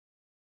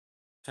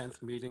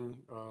10th meeting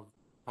of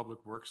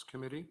Public Works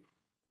Committee.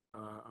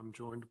 I'm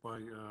joined by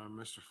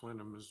Mr. Flynn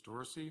and Ms.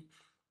 Dorsey.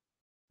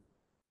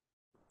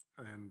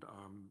 And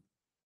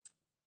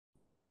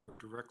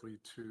directly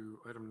to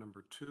item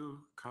number 2,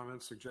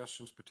 comments,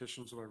 suggestions,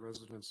 petitions by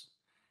residents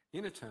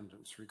in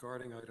attendance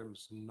regarding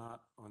items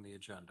not on the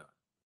agenda.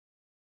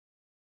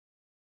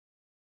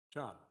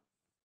 John.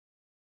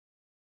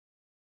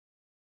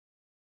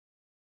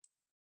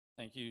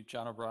 Thank you,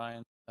 John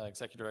O'Brien,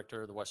 Executive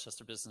Director of the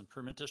Westchester Business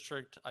Improvement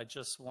District. I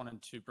just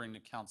wanted to bring to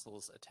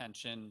Council's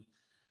attention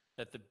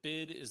that the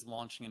BID is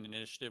launching an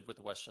initiative with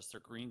the Westchester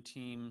Green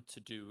Team to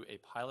do a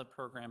pilot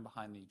program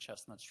behind the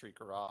Chestnut Street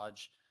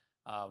Garage.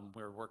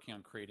 We're working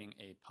on creating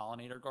a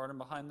pollinator garden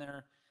behind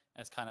there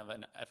as kind of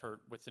an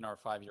effort within our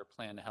 5-year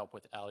plan to help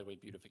with alleyway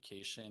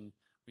beautification.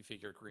 We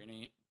figure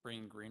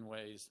bringing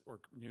greenways or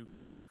new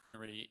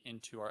greenery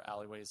into our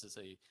alleyways is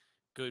a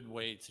good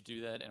way to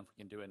do that, and if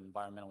we can do it in an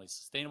environmentally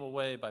sustainable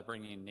way by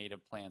bringing in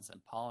native plants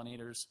and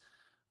pollinators.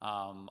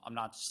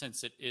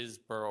 Since it is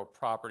borough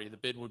property, the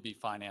BID would be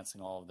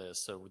financing all of this,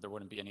 so there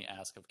wouldn't be any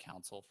ask of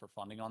council for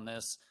funding on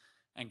this,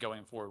 and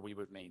going forward, we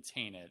would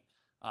maintain it.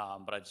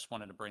 But I just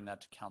wanted to bring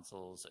that to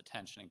council's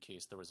attention in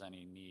case there was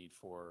any need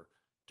for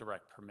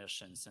direct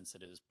permission since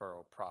it is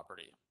borough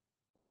property.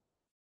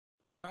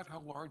 About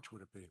how large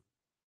would it be?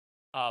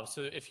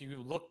 So if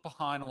you look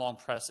behind along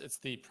it's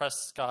the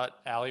Prescott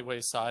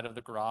alleyway side of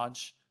the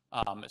garage.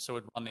 So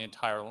it would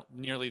run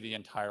nearly the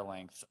entire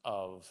length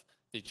of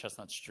the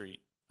Chestnut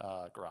Street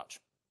garage.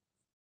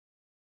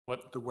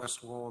 What? The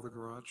west wall of the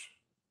garage?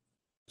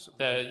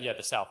 The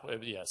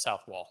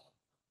south wall.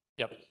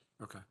 Yep.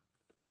 Okay.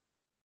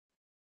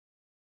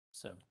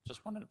 So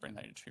just wanted to bring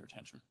that to your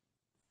attention.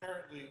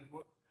 Apparently,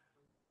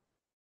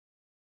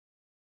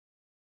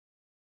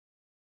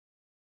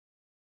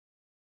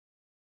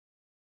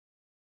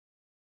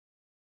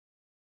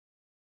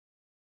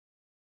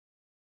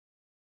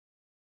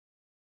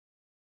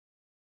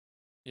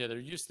 yeah, there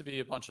used to be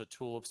a bunch of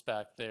tulips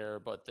back there,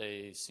 but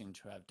they seem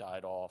to have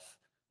died off.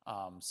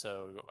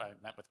 So I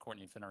met with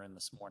Courtney Finneran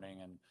this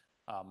morning and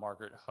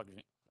Margaret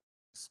Huggins.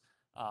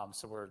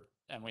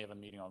 And we have a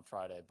meeting on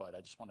Friday, but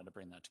I just wanted to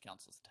bring that to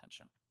council's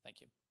attention. Thank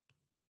you.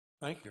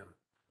 Thank you.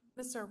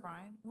 Mr.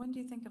 O'Brien, when do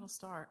you think it'll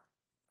start?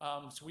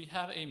 So we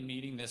have a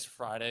meeting this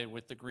Friday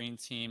with the Green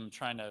Team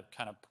trying to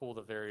kind of pool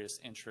the various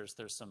interests.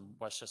 There's some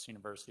Westchester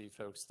University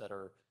folks that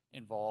are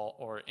involved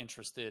or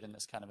interested in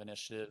this kind of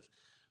initiative.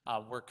 I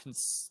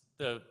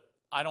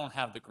don't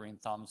have the green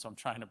thumb, so I'm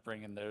trying to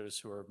bring in those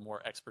who are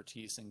more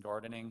expertise in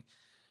gardening.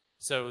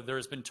 So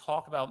there's been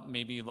talk about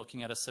maybe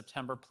looking at a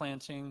September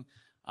planting,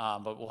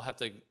 but we'll have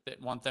to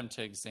want them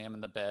to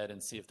examine the bed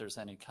and see if there's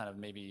any kind of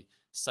maybe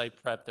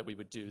site prep that we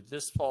would do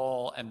this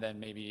fall, and then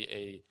maybe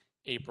a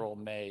April,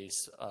 May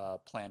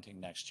planting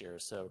next year.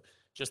 So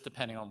just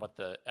depending on what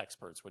the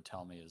experts would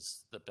tell me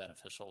is the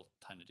beneficial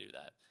time to do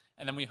that.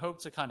 And then we hope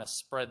to kind of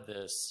spread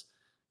this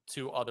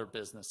to other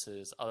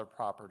businesses, other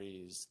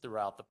properties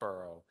throughout the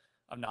borough,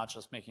 of not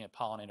just making a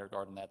pollinator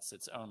garden that's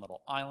its own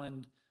little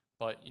island,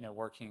 but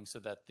working so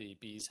that the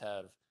bees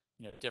have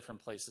different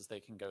places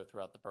they can go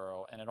throughout the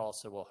borough, and it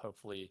also will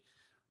hopefully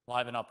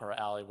liven up our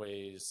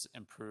alleyways,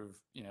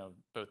 improve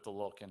both the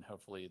look and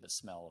hopefully the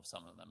smell of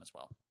some of them as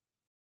well.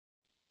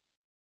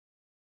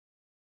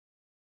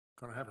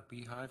 Going to have a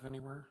beehive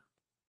anywhere?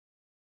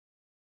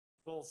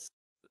 Well,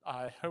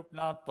 I hope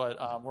not,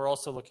 but we're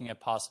also looking at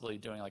possibly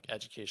doing like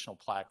educational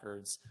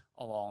placards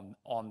on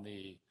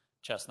the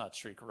Chestnut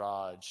Street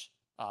Garage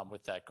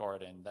with that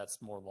garden.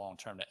 That's more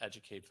long-term to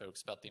educate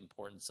folks about the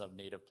importance of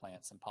native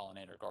plants and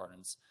pollinator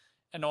gardens,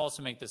 and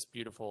also make this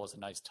beautiful as a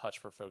nice touch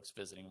for folks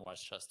visiting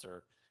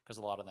Westchester, because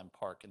a lot of them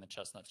park in the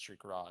Chestnut Street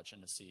Garage,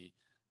 and to see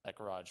that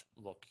garage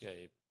look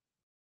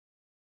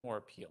more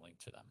appealing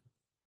to them.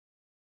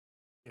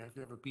 Yeah, if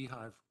you have a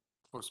beehive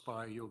close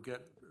by, you'll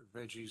get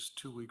veggies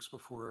 2 weeks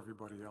before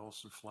everybody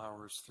else and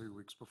flowers 3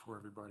 weeks before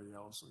everybody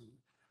else, and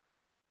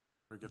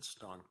it gets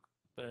stung.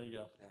 There you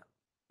go. Yeah.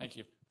 Thank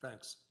you.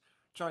 Thanks.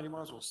 John, you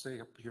might as well stay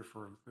up here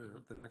for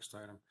the next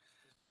item.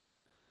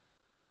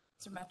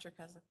 Mr. Metric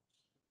has it.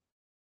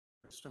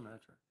 Mr.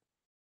 Metric.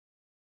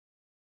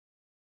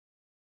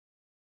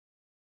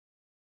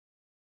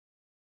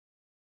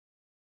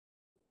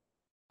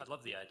 I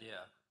love the idea.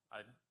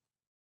 I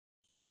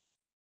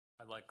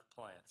like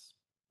plants.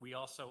 We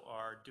also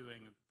are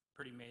doing a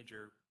pretty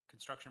major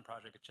construction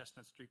project at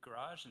Chestnut Street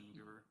Garage, and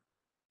we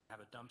have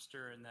a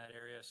dumpster in that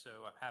area. So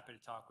I'm happy to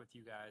talk with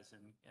you guys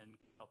and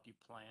help you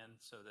plan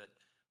so that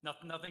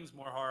nothing's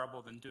more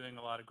horrible than doing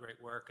a lot of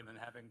great work and then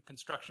having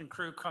construction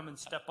crew come and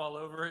step all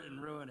over it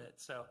and ruin it.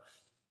 So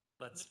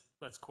let's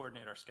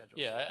coordinate our schedules.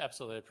 Yeah, I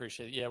absolutely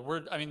appreciate it. Yeah,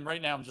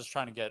 right now I'm just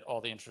trying to get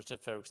all the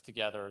interested folks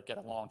together, get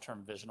a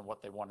long-term vision of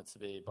what they want it to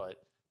be,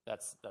 but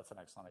that's an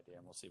excellent idea,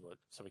 and we'll see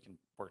so we can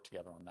work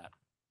together on that.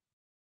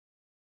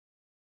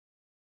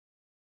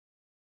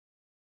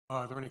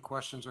 Are there any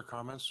questions or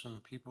comments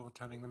from people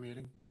attending the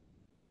meeting?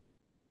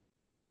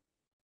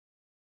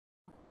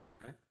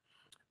 Okay.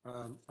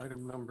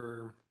 Item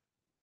number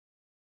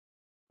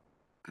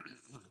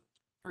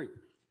 3,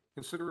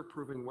 Consider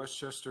approving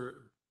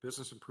Westchester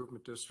Business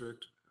Improvement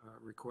District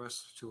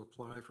request to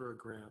apply for a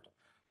grant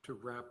to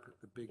wrap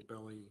the Big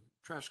Belly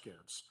trash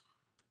cans.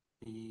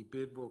 The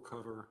bid will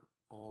cover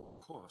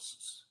all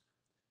costs.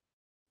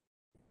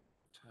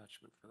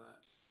 Attachment for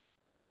that.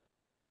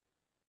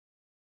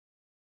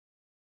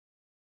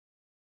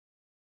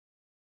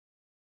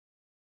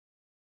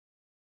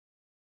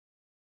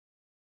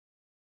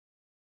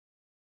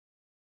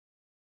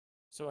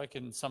 So I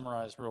can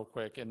summarize real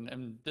quick,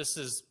 and this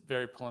is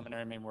very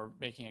preliminary. I mean, we're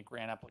making a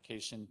grant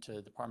application to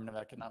the Department of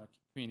Economic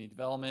and Community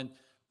Development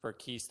for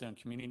Keystone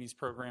Communities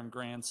Program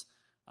grants.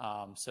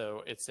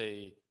 So it's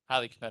a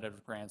highly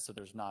competitive grant, so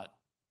there's not,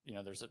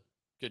 there's a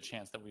good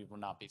chance that we will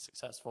not be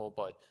successful,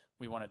 but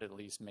we wanted to at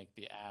least make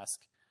the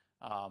ask.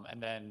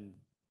 And then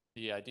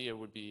the idea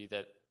would be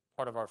that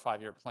part of our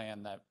 5-year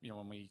plan that,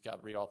 when we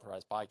got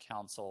reauthorized by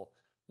council,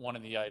 one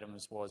of the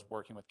items was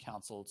working with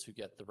council to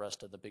get the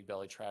rest of the Big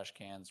Belly trash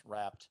cans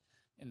wrapped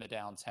in the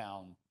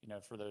downtown.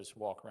 For those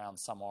who walk around,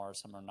 some are,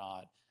 some are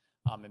not.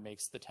 It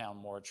makes the town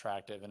more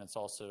attractive, and it's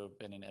also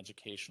been an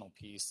educational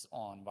piece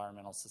on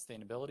environmental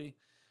sustainability.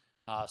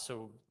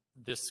 So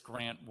this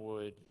grant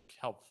would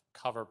help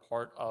cover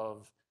part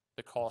of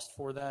the cost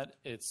for that.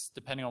 It's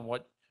depending on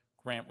what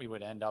grant we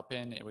would end up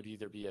in. It would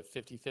either be a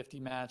 50-50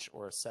 match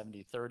or a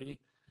 70-30.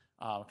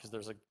 Because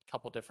there's a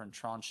couple different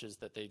tranches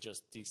that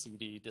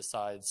DCD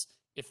decides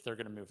if they're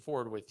going to move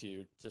forward with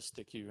you to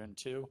stick you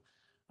into.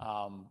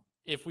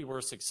 If we were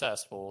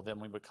successful,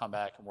 then we would come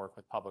back and work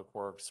with Public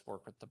Works,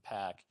 work with the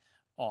PAC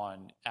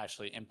on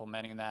actually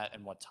implementing that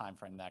and what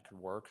timeframe that could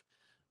work.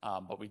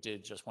 But we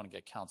did just want to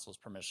get council's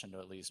permission to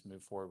at least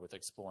move forward with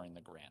exploring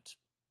the grant.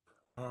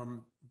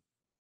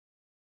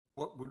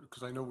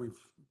 Because I know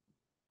we've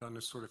done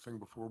this sort of thing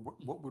before,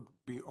 what would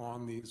be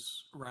on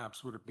these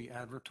wraps? Would it be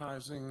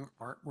advertising,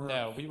 artwork?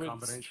 No, we would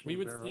thereof?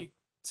 seek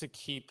to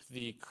keep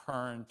the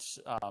current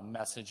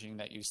messaging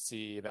that you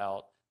see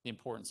about the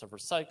importance of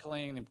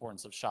recycling, the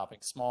importance of shopping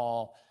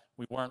small.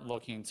 We weren't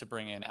looking to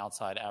bring in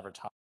outside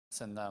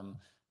advertisements in them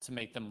to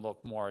make them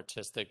look more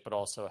artistic, but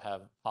also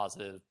have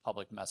positive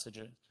public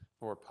messages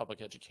for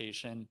public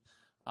education.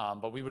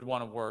 But we would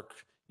want to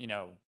work,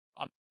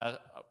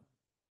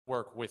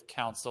 work with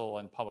council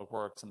and Public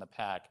Works and the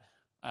PAC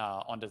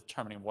on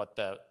determining what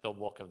the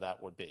look of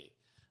that would be.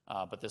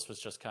 But this was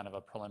just kind of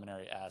a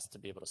preliminary ask to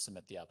be able to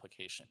submit the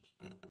application.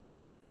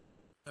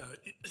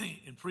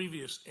 In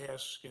previous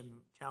asks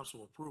and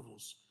council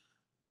approvals,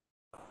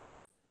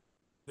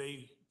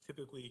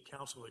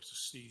 council likes to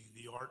see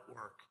the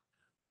artwork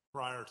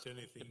prior to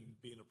anything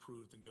being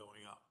approved and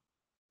going up.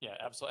 Yeah,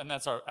 absolutely. And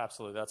that's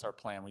our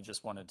plan. We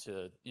just wanted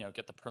to,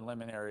 get the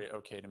preliminary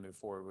okay to move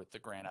forward with the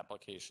grant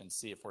application,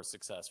 see if we're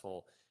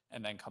successful,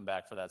 and then come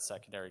back for that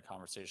secondary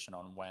conversation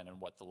on when and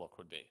what the look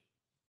would be.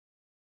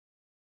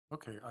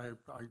 Okay, I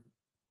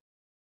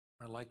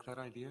like that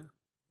idea.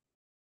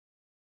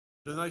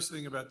 The nice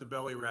thing about the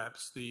belly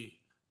wraps, the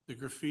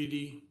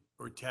graffiti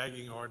or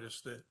tagging artists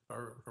that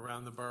are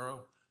around the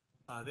borough,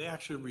 they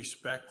actually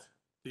respect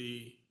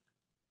the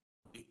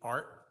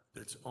art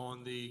that's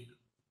on the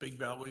big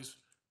bellies.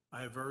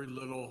 I have very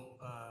little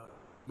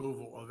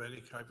removal of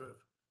any type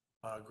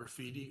of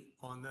graffiti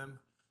on them.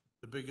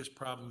 The biggest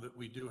problem that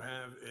we do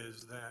have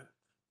is that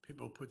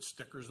people put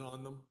stickers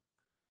on them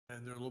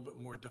and they're a little bit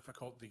more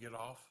difficult to get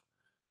off.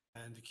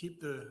 And to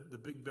keep the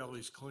big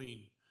bellies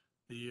clean,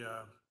 the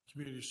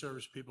community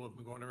service people have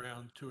been going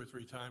around 2 or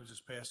 3 times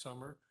this past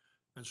summer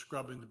and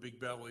scrubbing the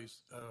big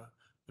bellies to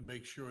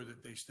make sure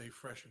that they stay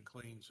fresh and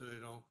clean so they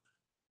don't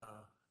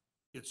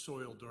get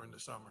soiled during the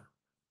summer.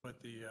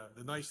 But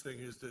the nice thing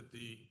is that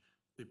the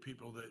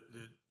people that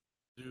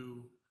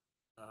do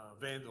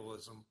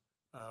vandalism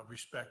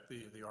respect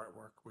the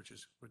artwork, which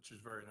is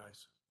very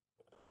nice.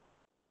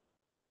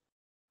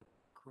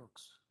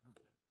 Crooks.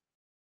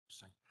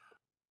 Interesting.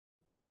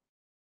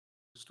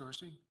 Ms.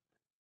 Dorsey?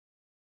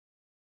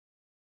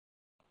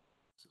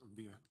 So it would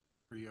be a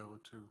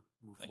 3-0 to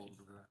move Thank forward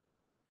you. with that.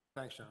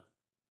 Thanks, John.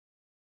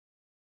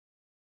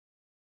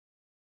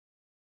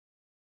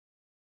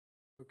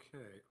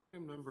 Okay,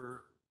 item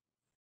number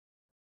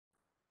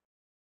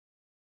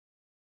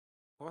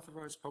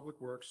authorize Public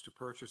Works to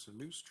purchase a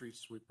new street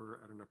sweeper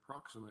at an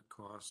approximate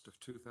cost of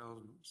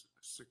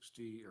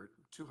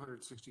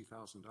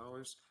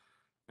 $260,000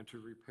 and to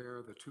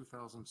repair the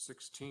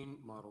 2016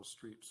 model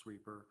street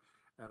sweeper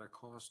at a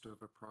cost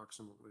of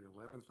approximately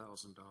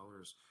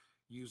 $11,000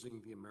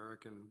 using the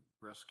American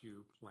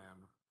Rescue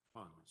Plan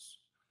funds.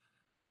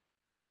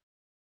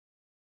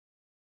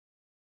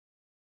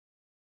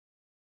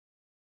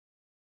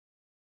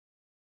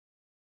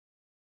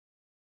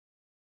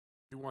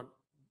 You want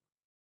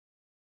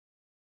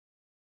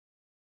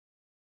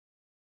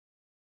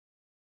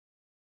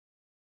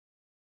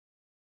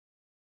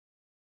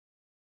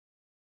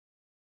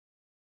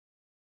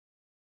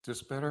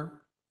this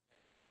better?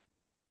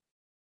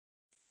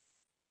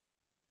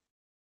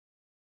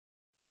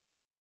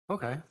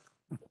 Okay.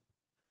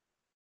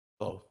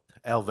 Hello,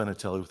 Al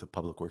Venatelli with the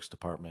Public Works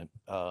Department.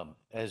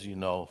 As you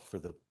know, for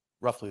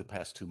roughly the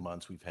past 2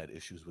 months, we've had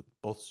issues with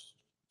both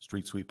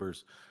street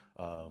sweepers.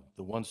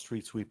 The one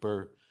street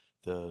sweeper,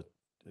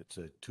 it's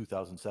a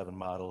 2007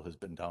 model, has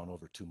been down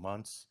over 2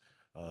 months.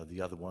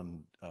 The other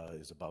one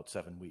is about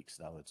 7 weeks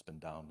now it's been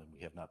down, and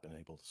we have not been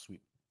able to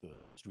sweep the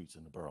streets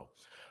in the borough.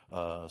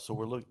 So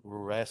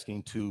we're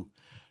asking to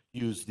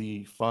use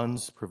the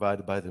funds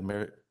provided by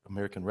the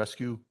American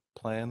Rescue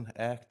Plan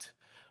Act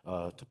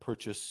to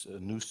purchase a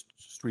new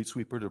street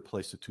sweeper to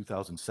replace the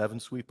 2007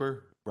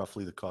 sweeper.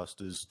 Roughly the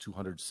cost is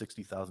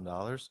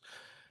 $260,000.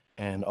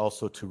 And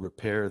also to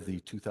repair the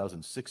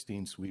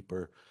 2016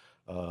 sweeper,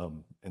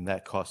 and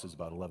that cost is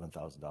about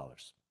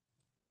 $11,000.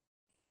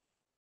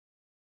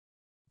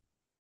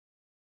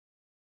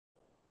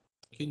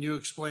 Can you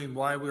explain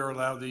why we are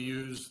allowed to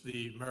use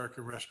the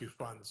American Rescue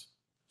Funds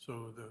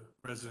so the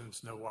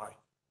residents know why?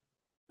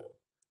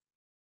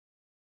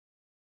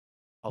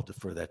 I'll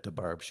defer that to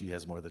Barb. She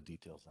has more of the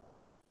details on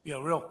it.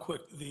 Yeah, real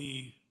quick,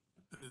 the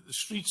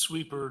street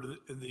sweeper,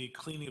 the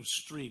cleaning of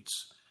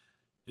streets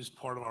is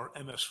part of our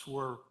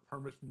MS4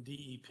 permit from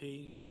DEP,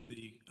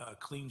 the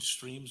Clean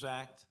Streams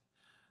Act.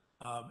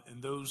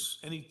 And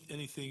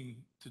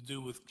anything to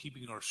do with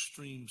keeping our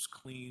streams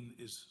clean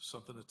is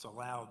something that's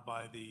allowed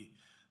by the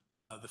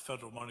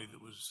federal money that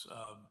was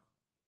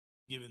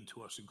given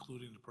to us,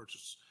 including the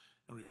purchase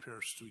and repair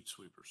of street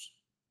sweepers.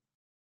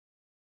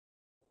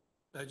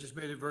 I just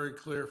made it very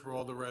clear for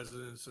all the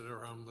residents that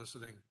are home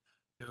listening.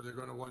 You know, they're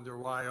going to wonder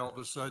why all of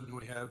a sudden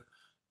we have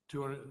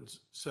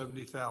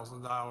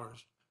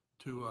 $270,000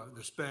 to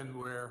spend,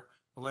 where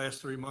the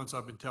last 3 months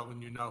I've been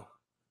telling you, no,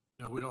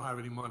 we don't have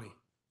any money.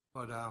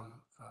 But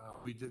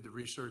we did the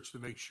research to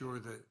make sure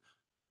that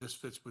this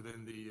fits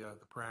within the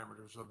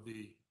parameters of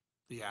the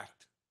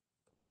act.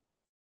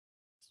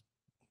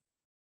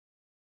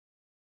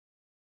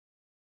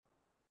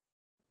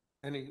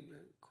 Any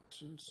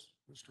questions,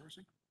 Ms.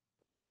 Darcy?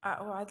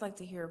 Well, I'd like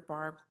to hear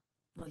Barb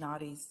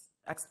Lunati's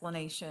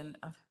explanation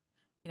of,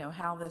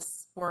 how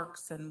this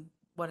works and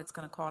what it's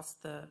going to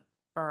cost the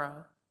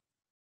borough.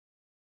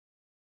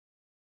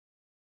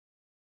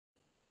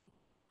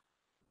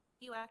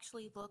 You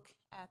actually look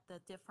at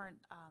the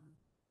different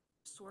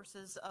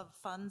sources of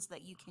funds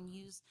that you can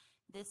use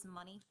this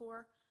money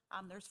for.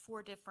 There's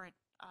 4 different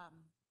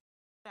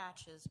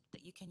batches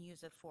that you can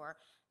use it for.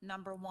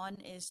 Number 1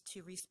 is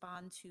to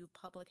respond to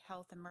public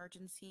health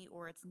emergency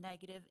or its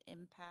negative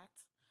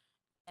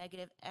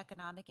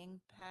economic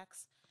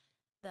impacts.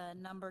 The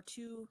number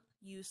 2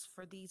 use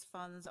for these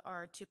funds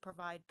are to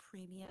provide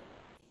premium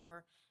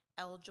for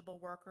eligible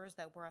workers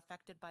that were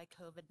affected by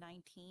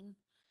COVID-19.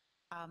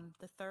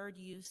 The 3rd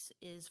use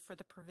is for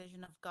the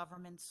provision of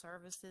government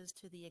services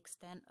to the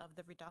extent of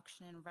the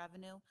reduction in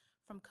revenue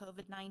from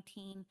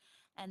COVID-19.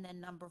 And then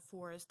number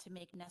 4 is to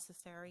make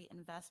necessary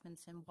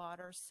investments in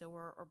water,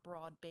 sewer, or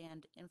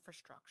broadband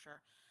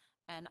infrastructure.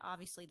 And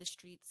obviously the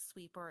street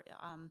sweeper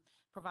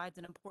provides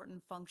an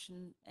important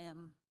function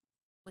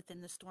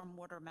within the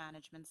stormwater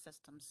management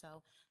system.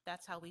 So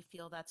that's how we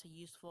feel that's a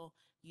useful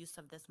use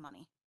of this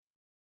money.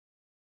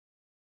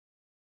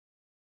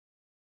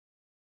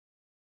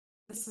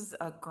 This is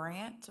a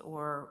grant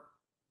or?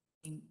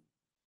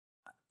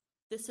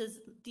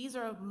 These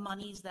are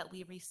monies that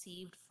we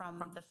received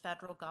from the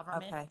federal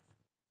government. Okay.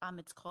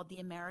 It's called the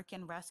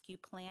American Rescue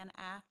Plan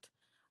Act.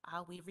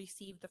 We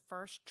received the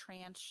first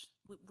tranche.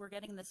 We're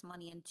getting this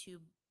money in 2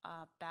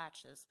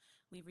 batches.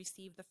 We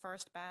received the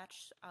first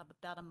batch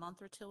about a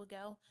month or 2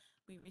 ago.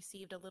 We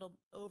received a little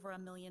over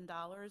 $1 million,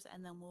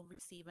 and then we'll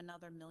receive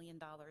another $1 million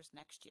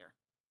next year.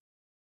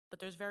 But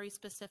there's very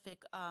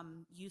specific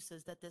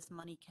uses that this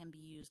money can be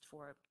used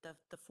for,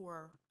 the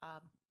 4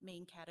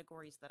 main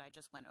categories that I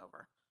just went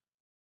over.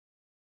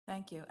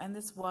 Thank you. And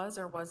this was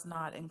or was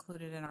not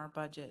included in our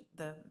budget,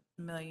 the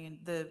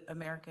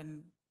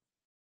American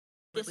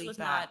This Relief was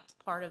not Act?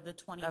 part of the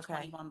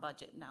 2021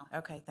 budget, no.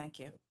 Okay, thank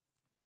you.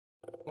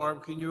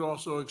 Barb, can you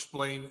also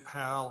explain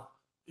how,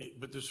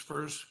 with this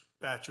first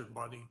batch of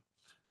money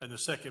and the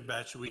second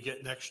batch we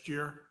get next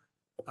year,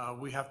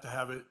 we have to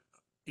have it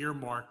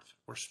earmarked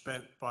or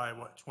spent by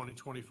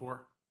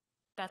 2024?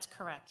 That's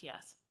correct,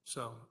 yes.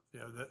 So,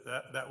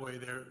 that way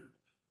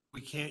we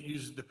can't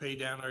use it to pay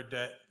down our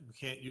debt. We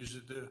can't use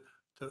it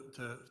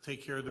to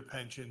take care of the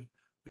pension.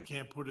 We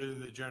can't put it in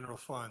the general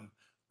fund.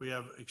 We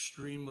have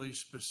extremely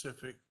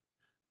specific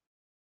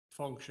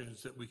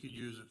functions that we could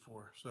use it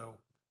for. So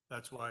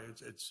that's why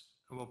it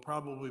will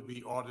probably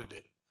be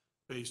audited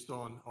based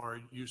on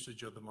our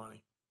usage of the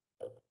money.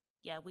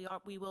 Yeah,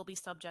 we will be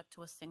subject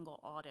to a single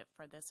audit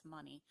for this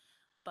money,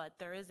 but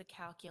there is a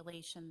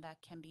calculation that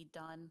can be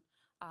done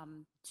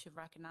to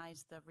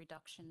recognize the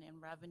reduction in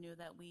revenue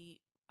that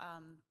we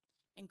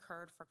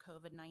incurred for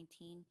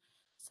COVID-19.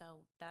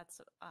 So that's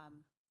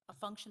a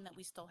function that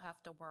we still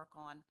have to work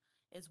on,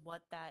 is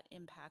what that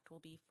impact will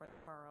be for the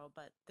borough,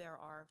 but there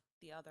are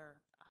the other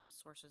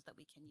sources that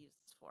we can use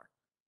this for.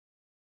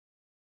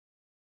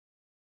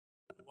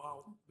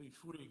 Well,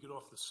 before you get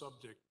off the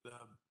subject,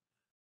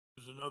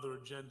 there's another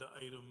agenda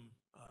item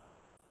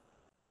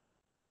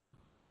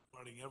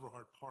regarding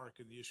Everhart Park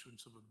and the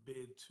issuance of a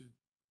bid to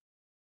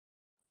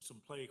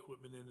some play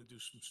equipment in and do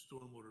some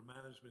stormwater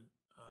management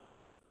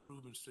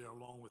improvements there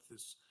along with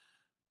this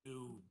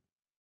new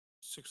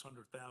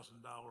 $600,000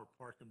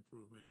 park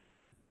improvement.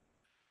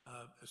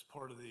 As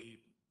part of the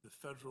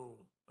federal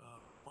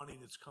money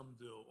that's come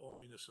to all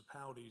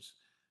municipalities,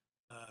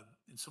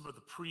 in some of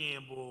the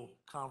preamble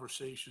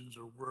conversations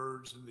or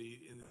words in the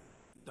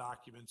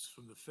documents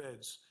from the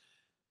feds,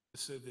 it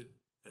said that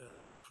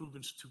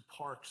improvements to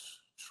parks,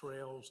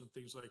 trails, and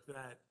things like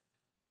that,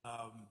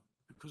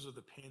 because of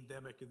the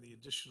pandemic and the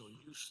additional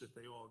use that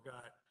they all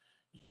got,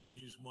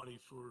 use money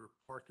for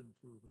park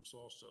improvements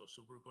also.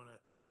 So we're going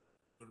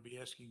to be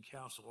asking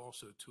council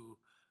also to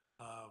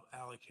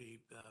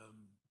allocate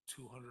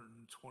 $220,000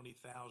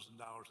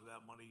 of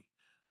that money,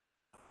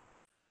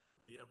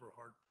 the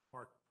Everhard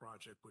Park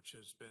project, which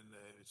has been,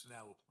 it's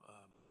now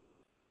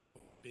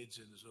bids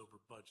in is over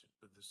budget,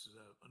 but this is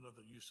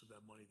another use of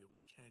that money that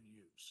we can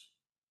use.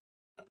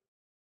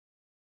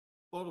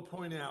 Well, to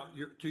point out,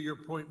 to your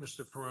point,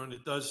 Mr. Perone,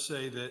 it does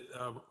say that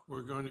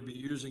we're going to be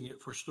using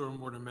it for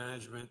stormwater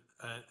management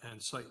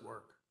and site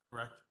work,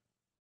 correct?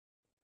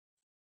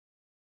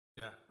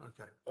 Yeah,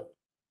 okay.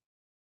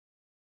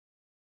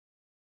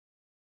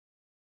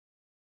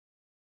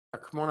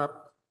 Come on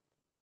up.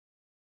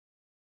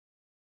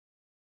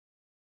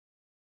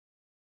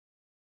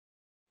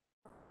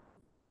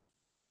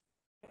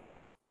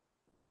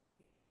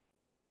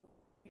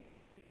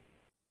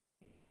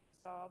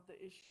 Solve the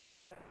issue.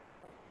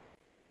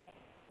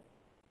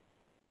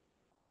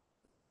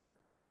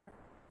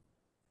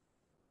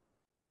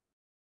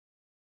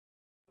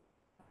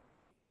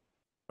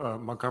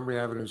 Montgomery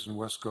Avenue is in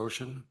West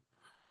Goshen,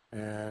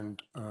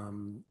 and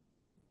I'm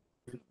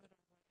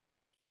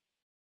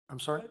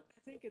sorry? I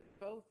think it's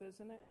both,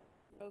 isn't it?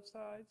 Both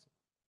sides,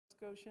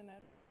 Goshen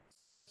and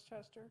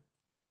Westchester.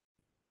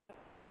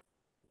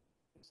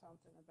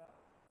 Something about.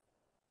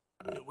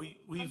 Yeah,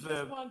 I'm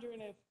just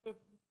wondering if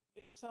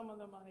some of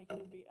the money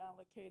could be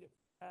allocated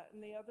for that.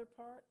 And the other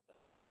part?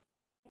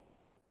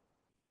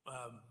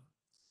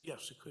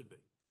 Yes, it could be.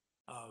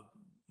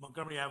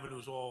 Montgomery Avenue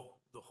is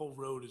the whole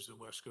road is in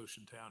West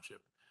Goshen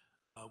Township.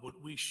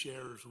 What we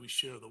share is we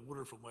share the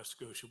water from West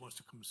Goshen. Wants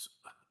to come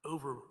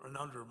over and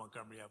under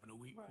Montgomery Avenue.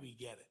 We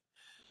get it.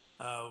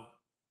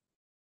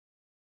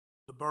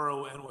 The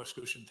borough and West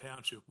Goshen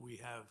Township, we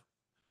have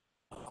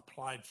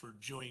applied for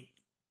joint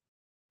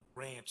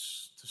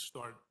grants to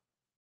start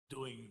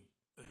doing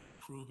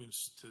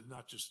improvements to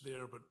not just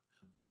there, but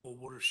whole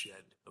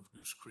watershed of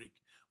Goose Creek,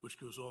 which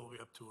goes all the way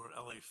up to where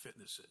LA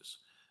Fitness is.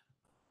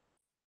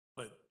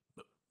 But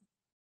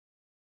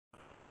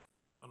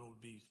I don't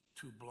want to be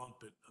too blunt,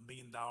 but $1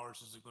 million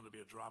isn't going to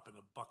be a drop in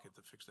the bucket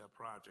to fix that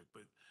project.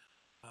 But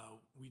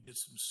we did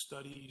some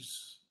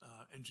studies,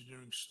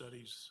 engineering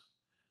studies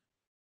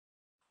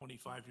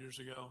 25 years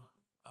ago.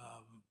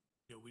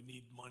 We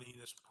need money.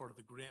 That's part of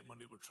the grant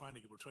money we're trying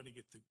to get. We're trying to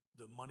get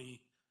the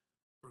money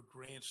for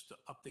grants to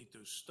update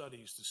those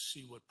studies to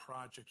see what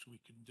projects we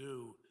can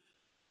do.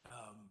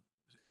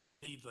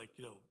 Need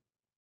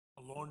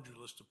a laundry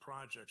list of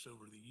projects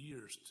over the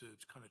years to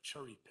kind of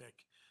cherry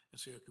pick and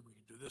say, okay, we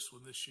can do this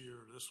one this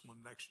year, or this one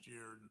next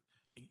year.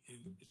 And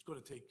it's going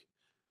to take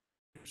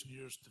years and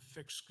years to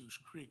fix Goose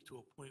Creek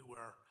to a point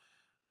where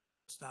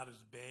it's not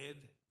as bad.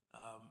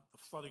 The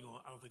flooding,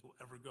 I don't think will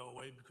ever go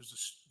away because the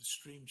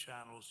stream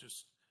channel is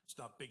just, it's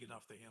not big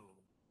enough to handle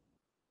them.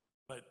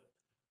 But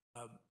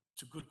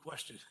it's a good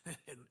question,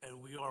 and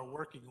we are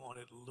working on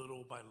it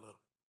little by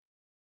little.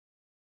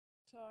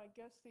 So I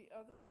guess the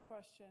other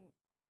question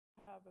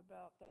I have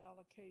about the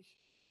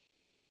allocation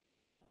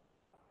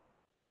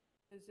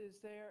is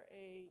there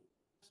a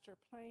master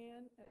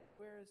plan?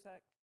 Where is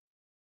that,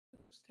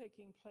 who's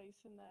taking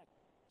place in that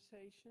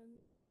conversation?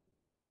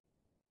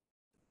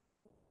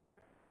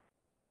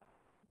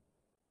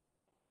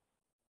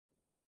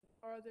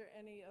 Are there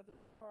any other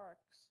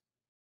parks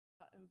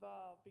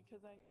involved?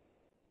 Because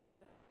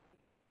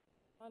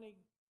money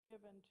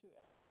given to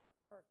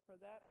park for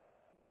that,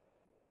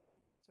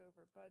 it's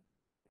over budget.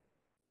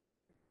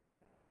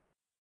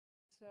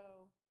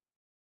 So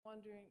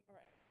wondering,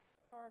 or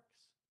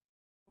parks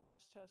in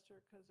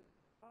Westchester, because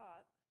it's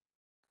hot,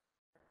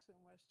 parks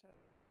in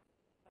Westchester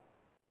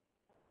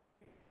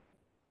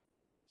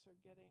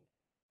are getting.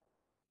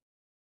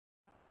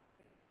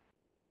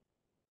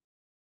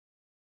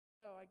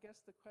 So I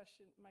guess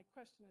my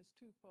question is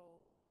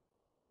twofold.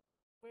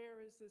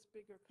 Where is this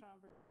bigger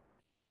conversation?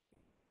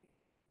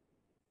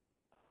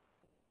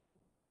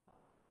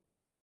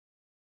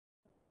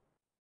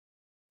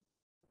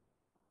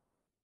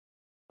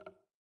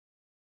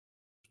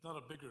 It's not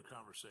a bigger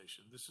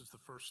conversation. This is the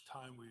first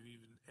time we've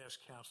even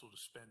asked council to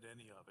spend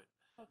any of it.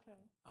 Okay.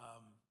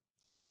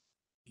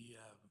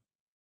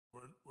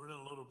 We're in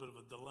a little bit of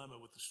a dilemma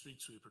with the street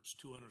sweeper. It's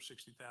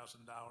 $260,000.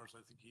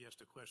 I think he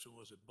asked the question,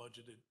 was it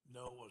budgeted?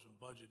 No, it wasn't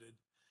budgeted.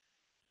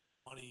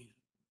 Money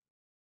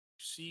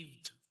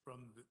received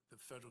from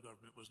the federal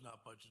government was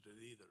not budgeted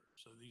either.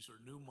 So these are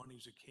new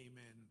monies that came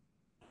in.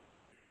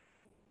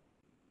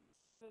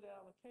 Good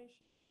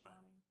allocation.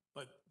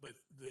 But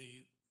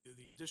the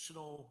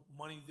additional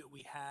money that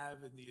we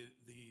have and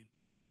the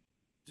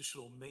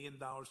additional $1 million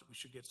that we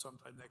should get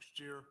sometime next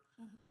year,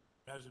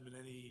 There hasn't been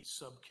any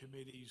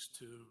subcommittees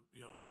to,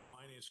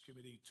 finance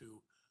committee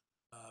to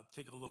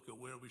take a look at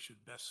where we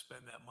should best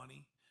spend that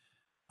money.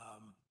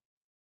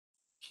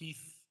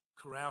 Keith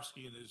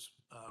Karowski in his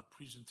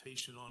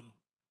presentation on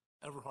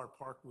Everhart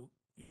Park,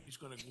 he's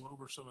going to go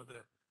over some of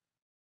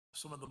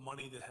the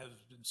money that has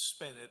been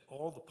spent at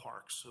all the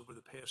parks over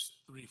the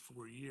past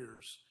 3-4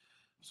 years,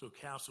 so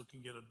council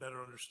can get a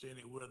better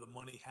understanding of where the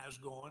money has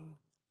gone.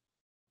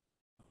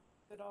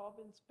 Has it all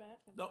been spent?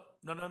 No.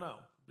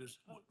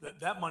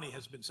 That money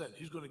has been spent.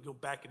 He's going to go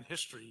back in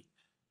history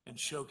and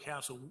show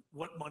council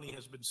what money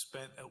has been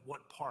spent at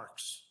what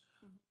parks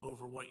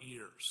over what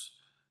years.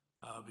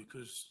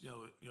 Because,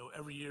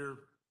 every year,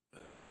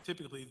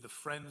 typically the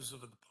friends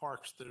of the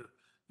parks,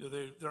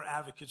 they're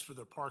advocates for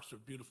their parks. They're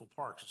beautiful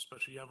parks,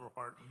 especially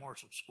Everhart and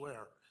Marshall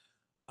Square.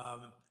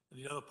 And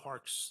the other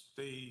parks,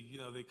 they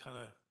kind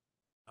of,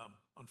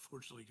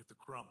 unfortunately get the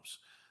crumbs.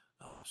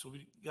 So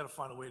we got to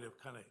find a way to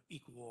kind of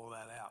equal all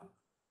that out.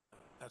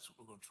 That's what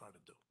we're going to try to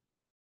do.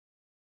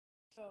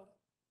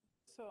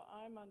 So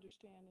I'm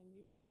understanding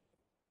you're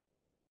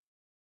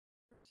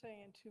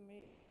saying to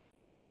me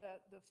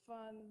that the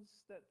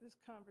funds that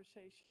this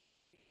conversation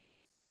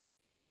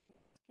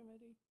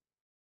committee,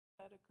 is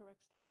that a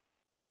correct?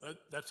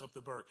 That's up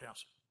to Borough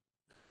Council.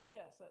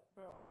 Yes, that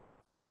borough.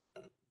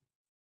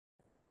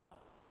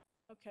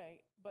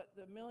 Okay, but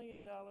the $1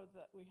 million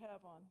that we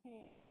have on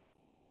hand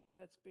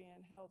that's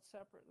being held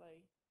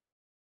separately,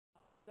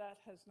 that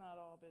has not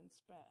all been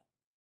spent.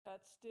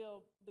 That's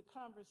still, the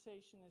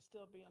conversation is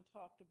still being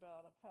talked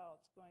about of how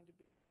it's going to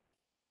be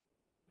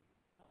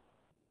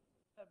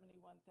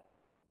 71,000.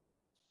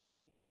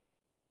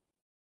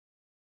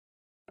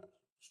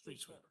 Street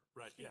sweeper,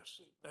 right, Street yes.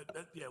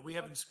 sweeper. Yeah, we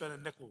haven't spent a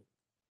nickel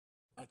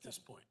at this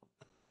point.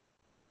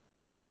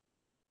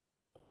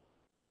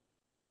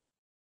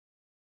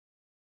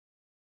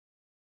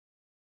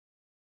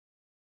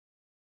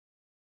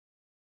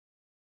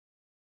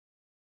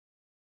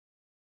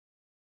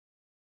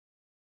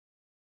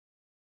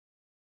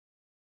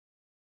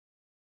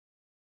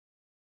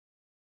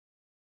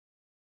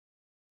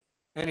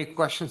 Any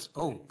questions?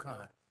 Oh,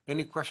 God.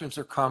 Any questions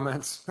or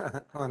comments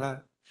on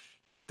that?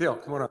 Dale,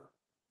 come on up.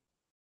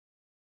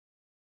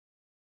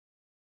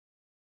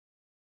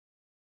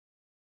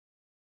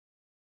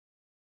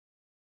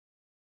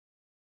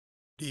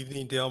 Good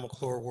evening, Dale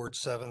McClure, Ward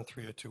 7,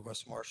 302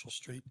 West Marshall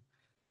Street.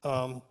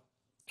 Can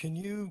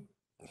you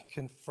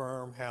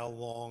confirm how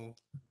long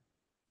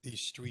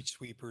these street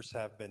sweepers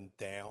have been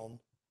down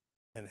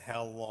and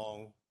how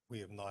long we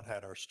have not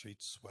had our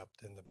streets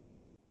swept in the?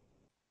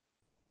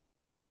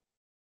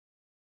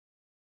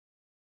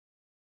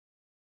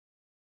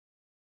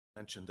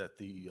 Mentioned that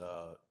the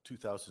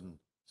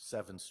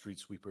 2007 street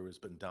sweeper has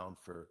been down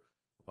for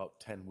about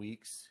 10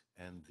 weeks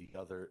and the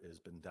other has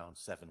been down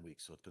 7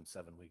 weeks. So it's been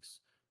 7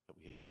 weeks that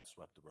we haven't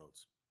swept the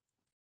roads.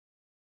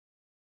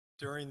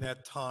 During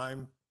that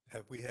time,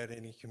 have we had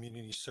any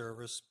community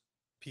service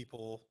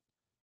people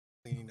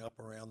cleaning up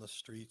around the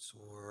streets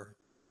or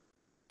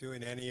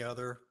doing any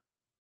other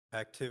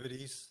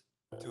activities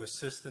to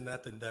assist in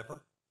that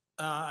endeavor?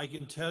 I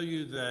can tell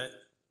you that,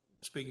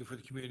 speaking for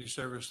the Community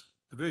Service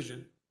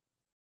Division,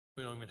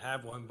 we don't even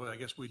have one, but I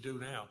guess we do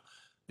now.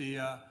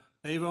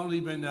 They've only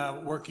been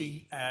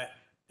working at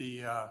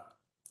the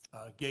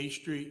Gay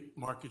Street,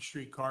 Market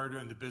Street corridor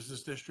in the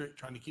business district,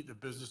 trying to keep the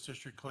business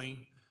district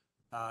clean.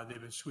 They've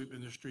been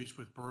sweeping the streets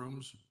with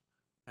brooms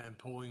and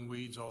pulling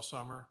weeds all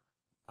summer.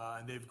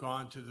 And they've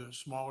gone to the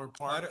smaller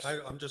parks.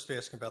 I'm just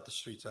asking about the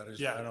streets. I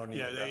don't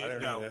need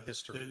the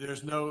history.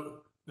 There's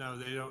no,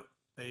 they don't.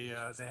 They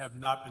have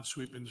not been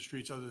sweeping the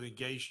streets other than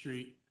Gay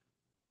Street,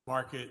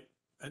 Market,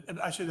 and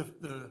actually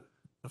the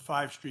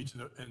 5 streets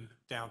in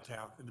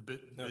downtown, in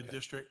the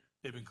district,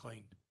 they've been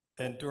cleaned.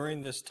 And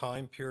during this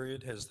time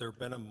period, has there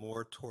been a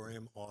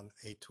moratorium on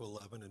 8 to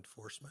 11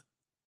 enforcement?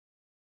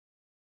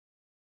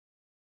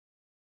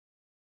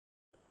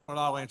 Well,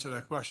 I'll answer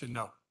that question,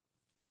 no.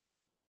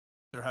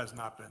 There has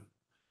not been,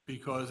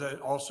 because that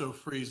also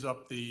frees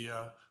up the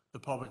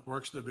Public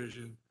Works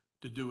Division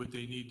to do what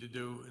they need to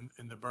do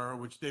in the borough,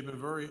 which they've been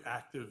very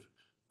active,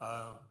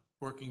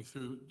 working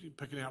through,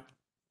 picking up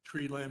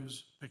tree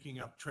limbs, picking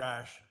up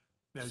trash.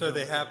 So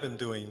they have been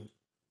doing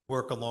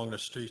work along the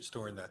streets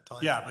during that time?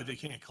 Yeah, but they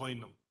can't clean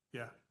them.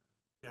 Yeah.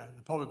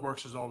 The Public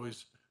Works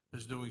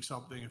is doing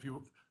something. If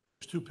there's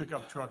 2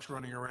 pickup trucks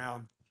running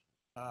around,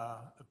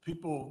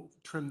 people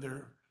trim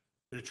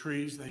their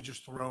trees, they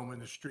just throw them in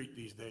the street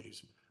these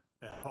days.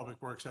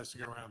 Public Works has to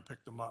go around and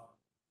pick them up,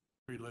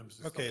 tree limbs.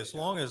 Okay, as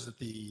long as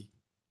the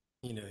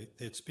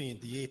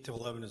 8 to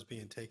 11 is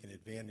being taken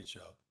advantage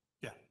of.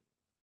 Yeah,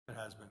 it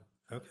has been.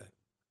 Okay.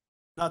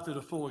 Not to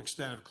the full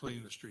extent of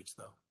cleaning the streets,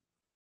 though.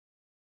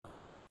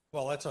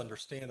 Well, that's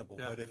understandable,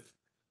 Yeah. but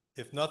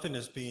if nothing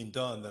is being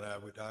done, then I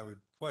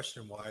would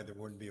question why there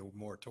wouldn't be a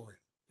moratorium.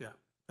 Yeah,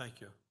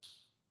 thank you.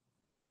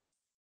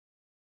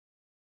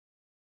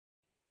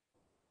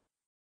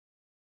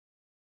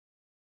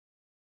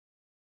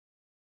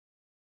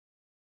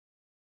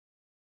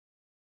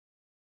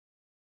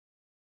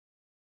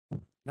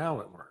 Now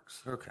it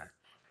works. Okay.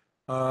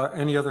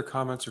 Any other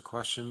comments or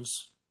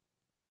questions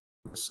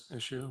on this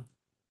issue?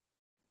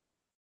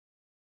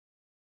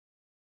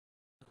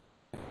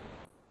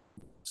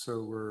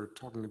 So we're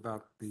talking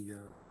about the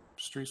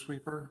street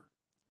sweeper.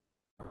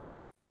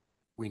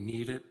 We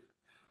need it.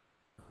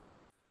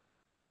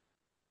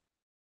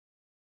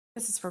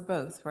 This is for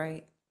both,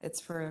 right? It's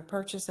for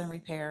purchase and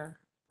repair.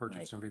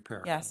 Purchase and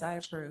repair. Yes, I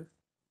approve.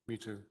 Me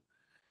too.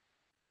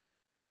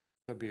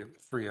 That'd be a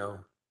 3-0.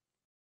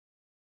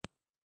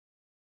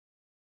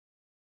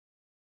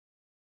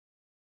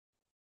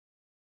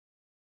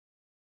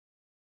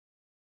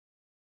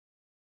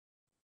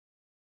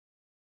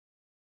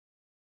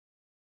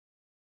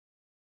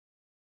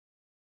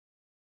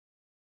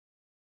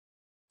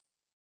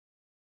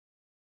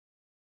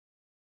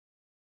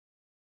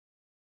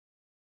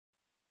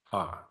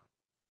 Ah.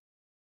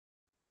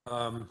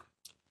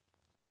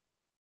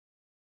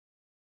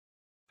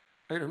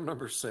 Item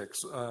number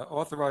 6,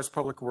 authorize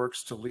Public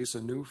Works to lease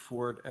a new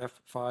Ford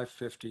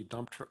F-550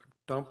 dump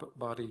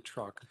body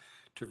truck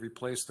to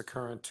replace the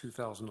current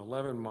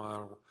 2011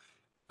 model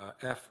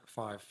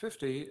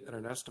F-550 at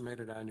an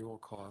estimated annual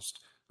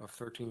cost of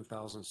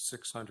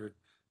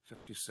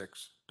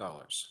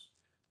 $13,656.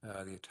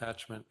 The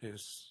attachment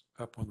is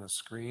up on the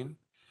screen.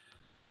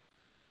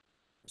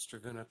 Mr.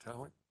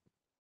 Vinatelli?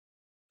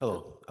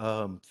 Hello,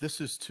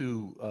 this is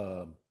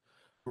we're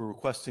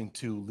requesting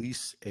to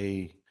lease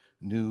a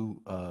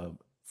new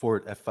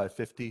Ford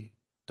F-550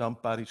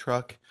 dump body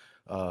truck.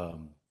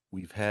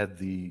 We've had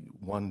the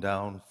one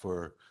down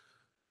for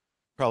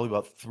probably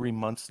about 3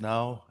 months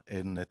now,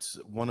 and it's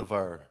one of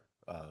our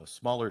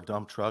smaller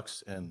dump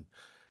trucks, and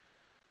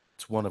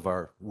it's one of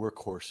our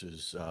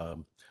workhorses.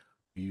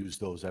 We use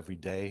those every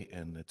day,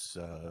 and it's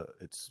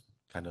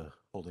kind of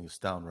holding us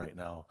down right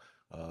now.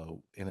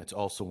 And it's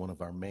also one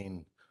of our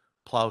main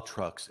plow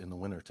trucks in the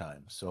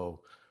wintertime.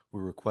 So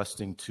we're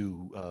requesting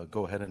to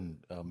go ahead and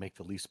make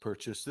the lease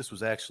purchase. This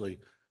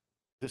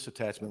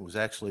attachment was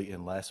actually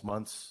in last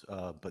month's,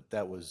 but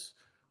that was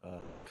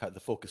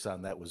the focus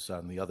on that was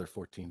on the other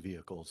 14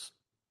 vehicles.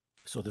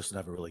 So this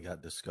never really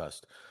got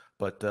discussed.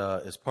 But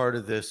as part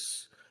of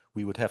this,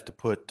 we would have to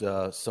put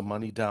some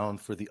money down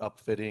for the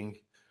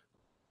upfitting,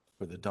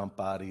 for the dump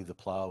body, the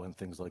plow, and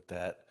things like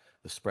that,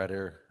 the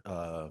spreader.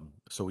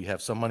 So we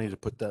have some money to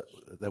put that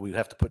we'd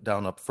have to put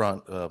down up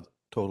front,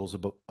 totals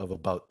of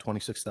about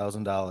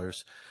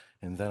 $26,000.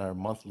 And then our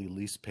monthly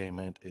lease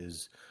payment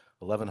is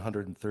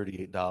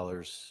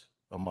 $1,138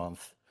 a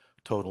month,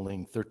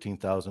 totaling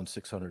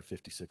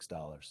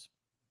 $13,656.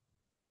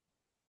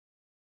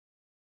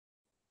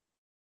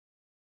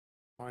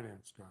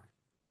 Finance guy.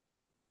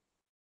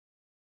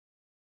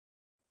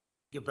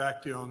 Get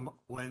back to you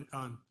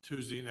on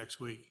Tuesday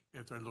next week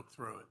after I look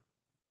through it.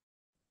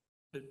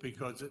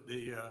 Because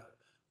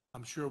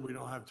I'm sure we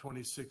don't have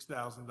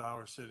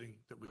 $26,000 sitting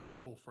that we can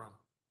pull from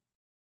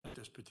at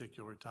this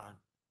particular time.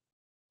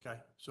 Okay,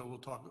 so we'll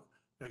talk,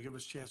 give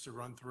us a chance to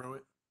run through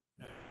it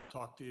and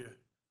talk to you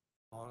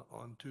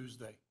on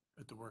Tuesday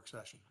at the work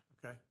session,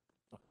 okay?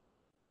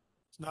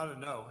 It's not a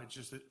no, it's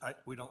just that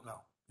we don't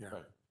know. Yeah.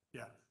 Right.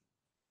 Yeah.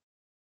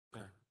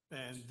 Okay.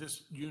 And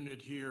this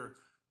unit here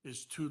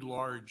is too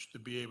large to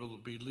be able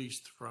to be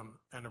leased from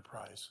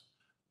Enterprise.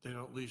 They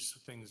don't lease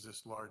things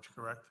this large,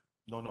 correct?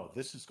 No,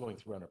 this is going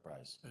through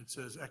Enterprise. It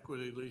says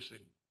equity leasing.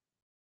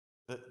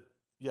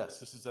 Yes,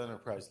 this is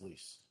Enterprise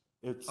lease.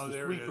 It's Oh, the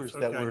there it is. sweepers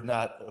that Okay. we're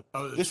not,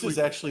 Oh, the this is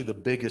sweeper. actually the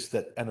biggest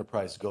that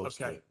Enterprise goes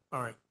Okay, through.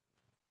 all right.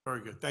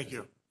 Very good. Thank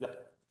you. Yeah,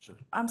 sure.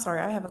 I'm sorry,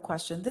 I have a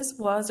question. This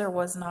was or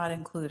was not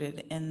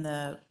included in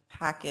the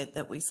packet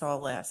that we saw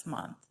last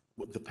month?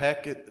 The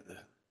packet,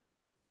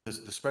 the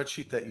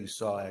spreadsheet that you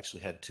saw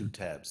actually had 2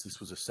 tabs. This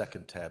was a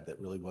second tab that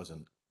really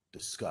wasn't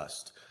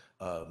discussed.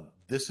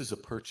 This is a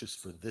purchase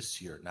for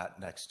this year, not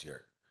next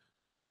year.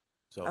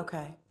 So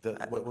Okay.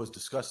 what was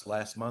discussed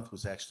last month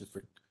was actually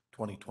for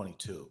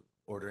 2022,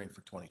 ordering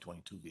for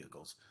 2022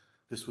 vehicles.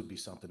 This would be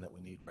something that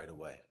we need right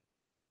away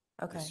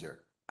Okay. this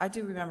year. I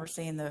do remember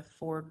seeing the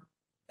Ford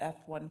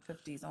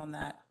F-150s on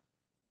that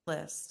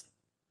list.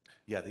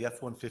 Yeah, the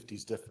F-150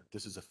 is different.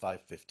 This is a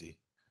 550.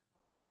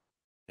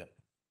 Yep.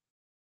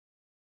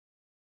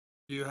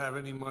 Do you have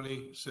any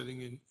money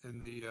sitting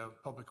in the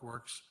Public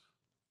Works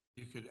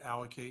you could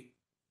allocate,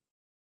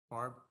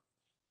 Barb?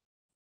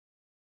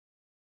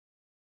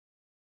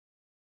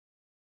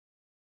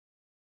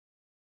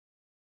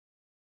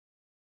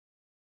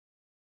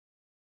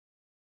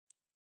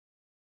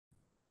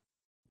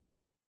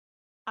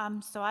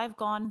 So I've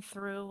gone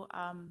through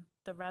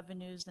the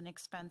revenues and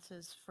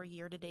expenses for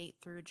year-to-date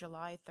through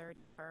July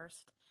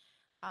 31st.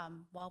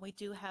 While we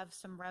do have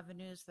some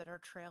revenues that are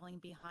trailing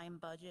behind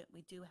budget,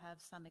 we do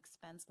have some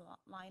expense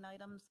line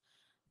items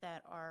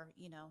that are,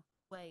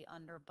 way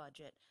under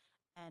budget.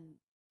 And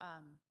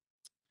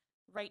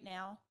right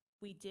now,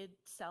 we did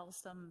sell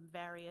some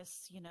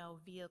various,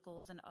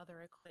 vehicles and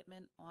other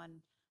equipment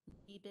on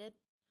eBid.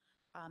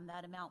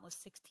 That amount was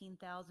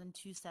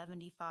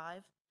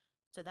 $16,275.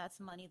 So that's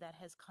money that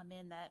has come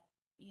in that,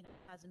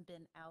 hasn't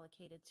been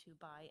allocated to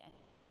buy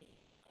any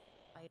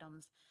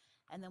items.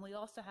 And then we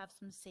also have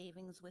some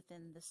savings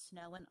within the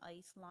snow and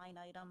ice line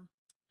item,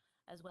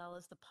 as well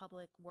as the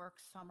public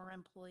works summer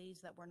employees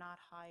that were not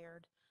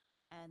hired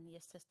and the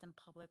assistant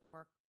public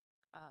work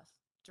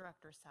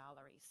director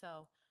salary.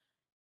 So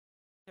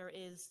there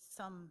is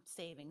some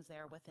savings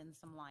there within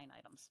some line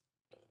items.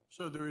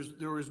 So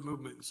there is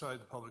movement inside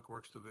the Public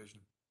Works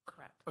Division.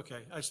 Correct.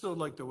 Okay, I still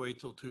like to wait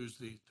till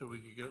Tuesday till we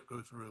can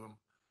go through them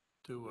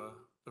to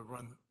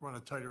run a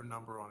tighter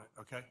number on it,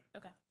 okay?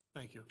 Okay.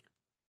 Thank you.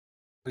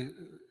 Is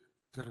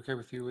that okay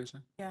with you,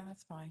 Lisa? Yeah,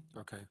 that's fine.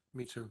 Okay,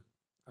 me too.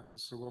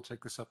 So we'll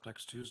take this up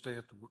next Tuesday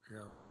at the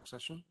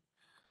session.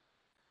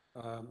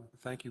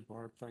 Thank you,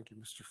 Barb. Thank you,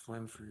 Mr.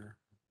 Flynn, for your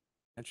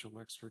financial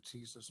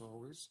expertise as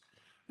always.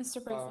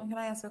 Mr. President, can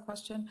I ask a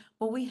question?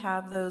 Will we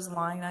have those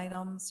line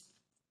items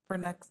for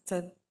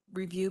to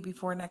review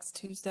before next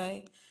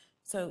Tuesday?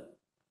 So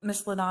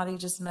Ms. Lenati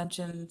just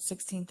mentioned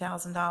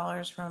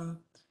 $16,000 from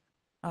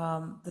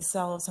the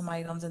sale of some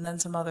items and then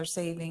some other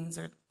savings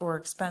or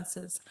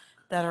expenses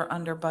that are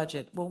under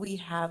budget. Will we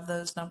have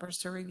those numbers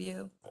to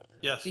review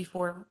Yes.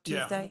 before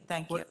Yeah. Tuesday?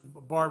 Thank you.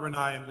 Barb and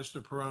I and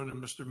Mr. Perone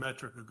and Mr.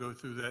 Metrick will go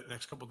through that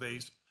next couple of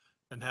days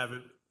and have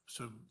it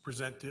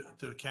present to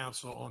the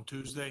council on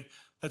Tuesday.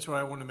 That's why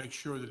I want to make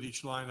sure that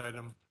each line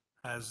item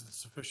has the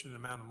sufficient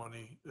amount of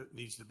money that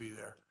needs to be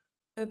there.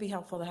 It would be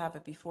helpful to have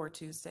it before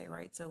Tuesday,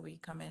 right? So we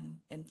come in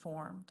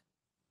informed,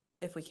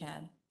 if we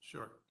can.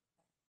 Sure.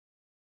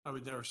 I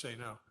would never say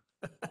no.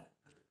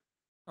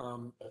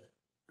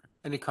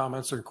 Any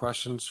comments or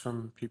questions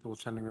from people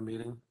attending the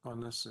meeting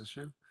on this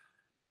issue?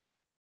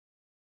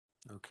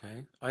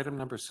 Okay. Item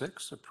number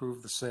 6,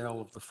 approve the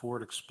sale of the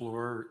Ford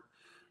Explorer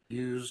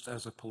used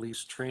as a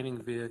police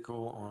training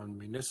vehicle on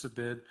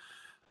Municipid.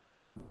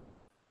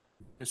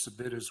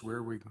 Municipid is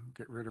where we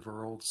get rid of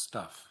our old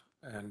stuff.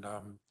 And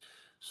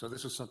so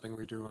this is something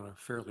we do on a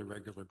fairly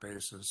regular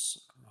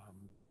basis.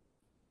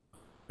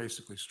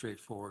 Basically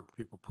straightforward.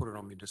 People put it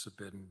on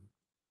Municipid and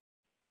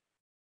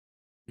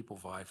people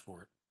vie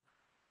for it.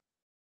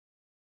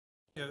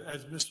 Yeah,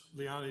 as Ms.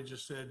 Liani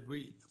just said,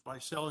 by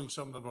selling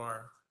some of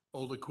our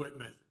old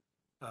equipment,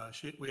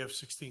 we have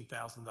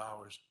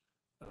 $16,000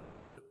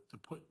 to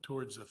put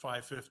towards the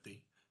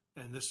 550.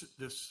 And this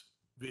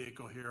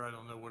vehicle here, I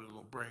don't know what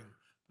it'll bring,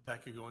 but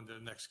that could go into the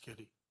next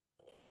kitty.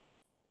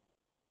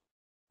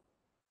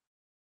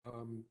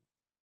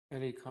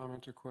 Any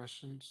comment or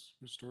questions,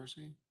 Ms.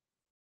 Dorsey?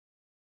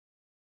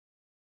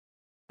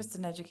 Just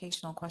an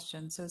educational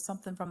question. So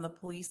something from the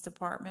police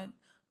department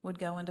would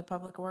go into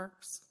Public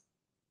Works?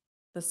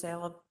 The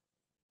sale of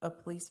a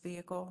police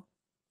vehicle?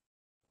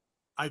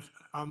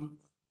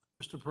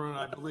 Mr. Perone,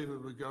 I believe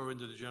it would go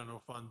into the general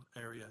fund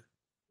area,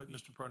 but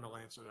Mr. Perone will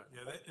answer that.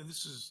 Yeah, and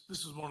this is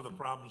one of the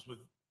problems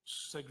with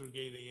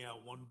segregating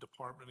out one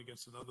department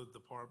against another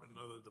department.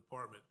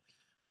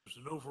 There's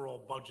an overall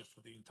budget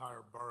for the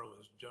entire borough.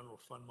 There's general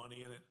fund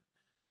money in it.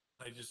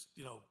 I just,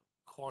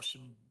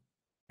 caution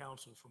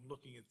council from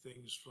looking at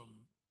things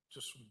from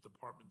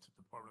department to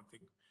department. I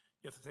think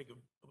you have to take a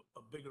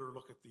bigger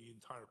look at the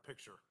entire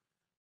picture.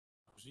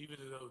 Because even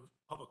though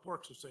Public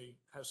Works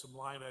has some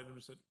line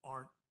items that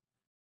aren't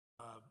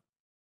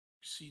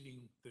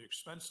exceeding the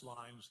expense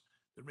lines,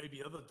 there may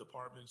be other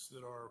departments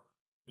that are,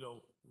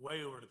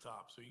 way over the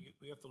top. So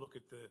we have to look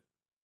at the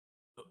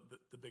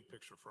big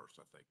picture first,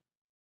 I think.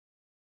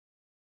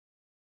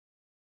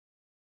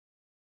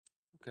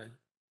 Okay.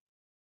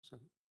 So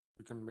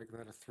we can make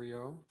that a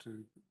 3-0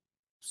 to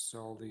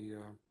sell the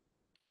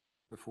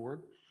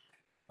Ford.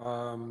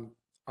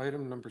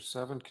 Item number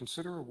 7,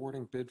 consider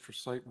awarding bid for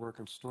site work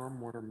and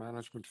stormwater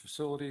management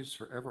facilities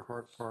for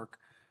Everhart Park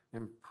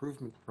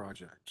Improvement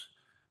Project.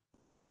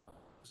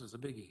 This is a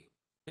biggie.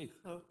 Keith.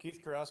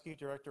 Keith Karowski,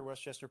 Director,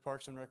 Westchester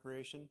Parks and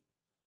Recreation.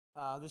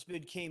 This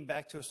bid came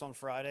back to us on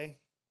Friday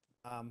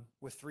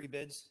with 3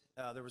 bids.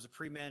 There was a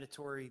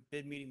pre-mandatory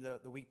bid meeting the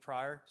week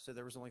prior, so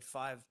there was only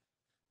 5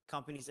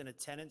 companies in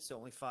attendance, so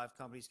only 5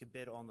 companies could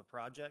bid on the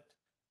project.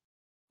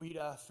 We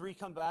had 3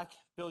 come back.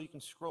 Bill, you can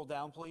scroll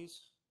down,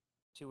 please,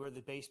 to where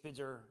the base bids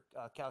are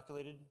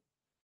calculated,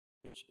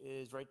 which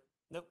is up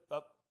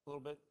a little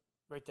bit,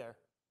 right there.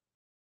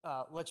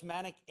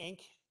 Lechmanic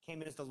Inc.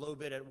 came in as the low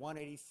bid at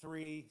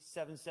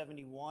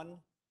 $183,771.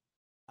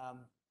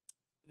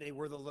 They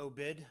were the low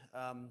bid.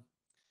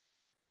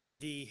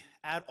 The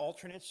add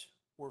alternates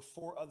were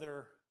 4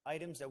 other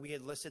items that we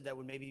had listed that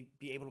would maybe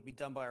be able to be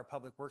done by our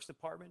Public Works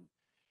Department.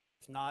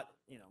 If not,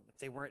 if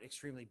they weren't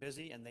extremely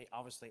busy, and they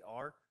obviously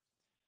are.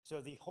 So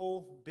the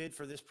whole bid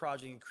for this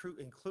project,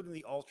 including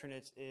the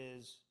alternates,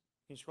 is,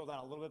 can you scroll down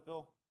a little bit,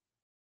 Bill?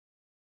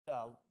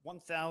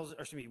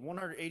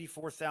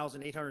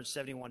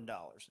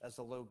 $184,871 as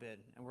the low bid,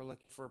 and we're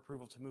looking for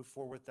approval to move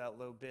forward with that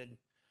low bid.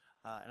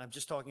 And I'm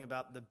just talking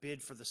about the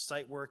bid for the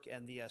site work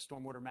and the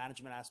stormwater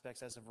management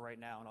aspects as of right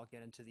now, and I'll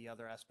get into the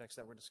other aspects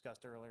that were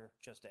discussed earlier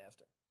just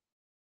after.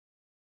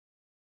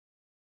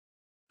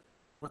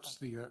 What's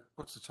the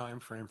time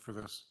frame for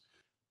this?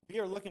 We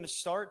are looking to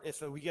start,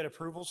 if we get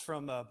approvals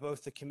from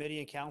both the committee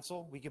and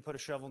council, we can put a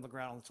shovel in the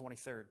ground on the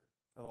 23rd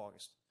of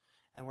August.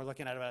 And we're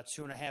looking at about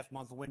a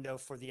 2.5-month window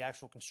for the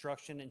actual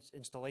construction and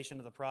installation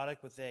of the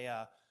product with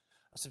a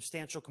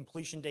substantial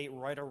completion date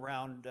right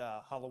around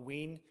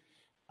Halloween.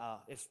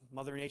 If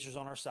Mother Nature's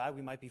on our side,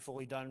 we might be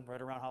fully done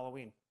right around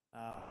Halloween.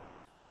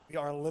 We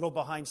are a little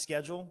behind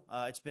schedule.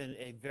 It's been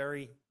a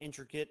very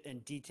intricate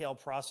and detailed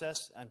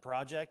process and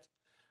project.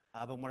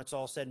 But when it's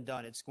all said and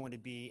done, it's going to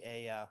be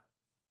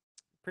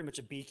pretty much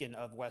a beacon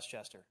of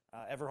Westchester.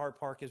 Everhart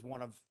Park is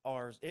one of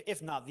ours,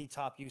 if not the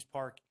top used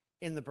park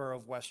in the borough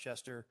of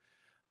Westchester.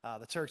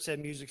 The Turk's Head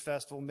Music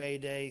Festival, May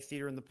Day,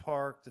 Theater in the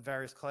Park, the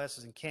various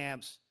classes and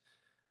camps,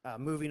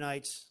 movie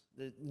nights,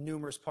 the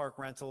numerous park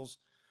rentals.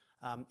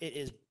 It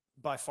is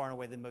by far and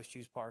away the most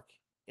used park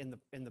in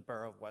the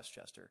borough of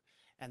Westchester.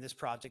 And this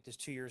project is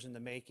 2 years in the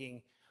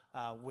making,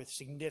 with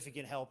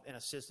significant help and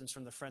assistance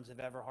from the Friends of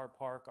Everhart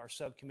Park, our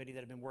subcommittee that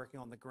have been working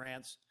on the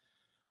grants,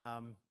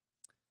 and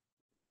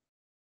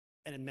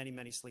in many,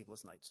 many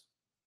sleepless nights.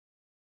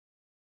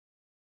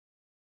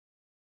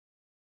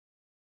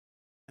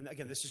 And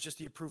again, this is just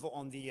the approval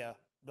on the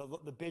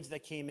bids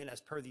that came in as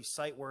per the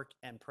site work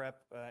and prep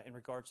in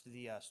regards to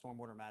the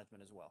stormwater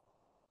management as well.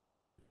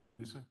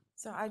 Lisa?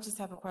 So I just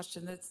have a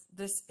question.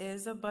 This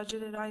is a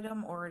budgeted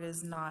item or it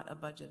is not a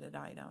budgeted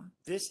item?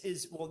 This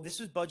is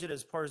budgeted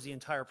as part of the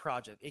entire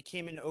project. It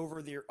came in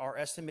over our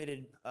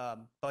estimated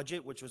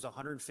budget, which was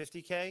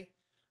 $150K.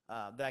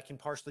 That can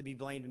partially be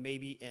blamed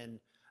maybe in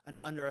an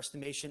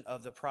underestimation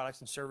of the products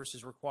and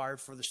services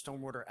required for the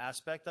stormwater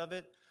aspect of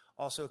it.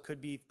 Also, it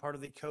could be part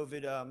of the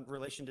COVID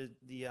relation to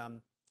the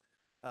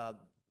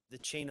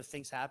chain of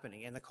things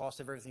happening and the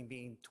cost of everything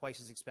being twice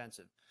as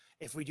expensive.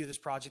 If we do this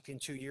project in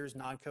 2 years,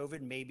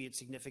 non-COVID, maybe it's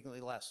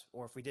significantly less.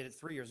 Or if we did it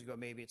 3 years ago,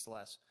 maybe it's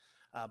less.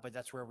 But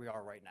that's where we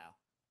are right now.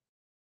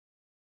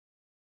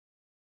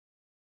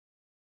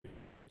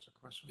 That's a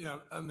question. Yeah,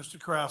 Mr.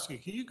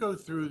 Karowski, can you go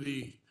through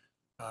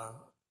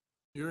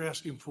you're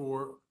asking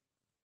for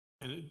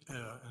an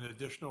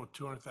additional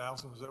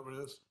 200,000, is that what it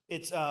is?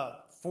 It's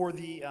for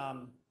the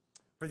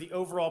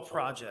overall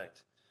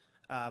project,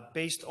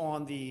 based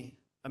on the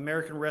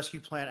American Rescue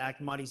Plan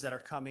Act monies that are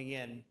coming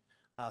in,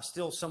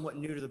 still somewhat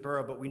new to the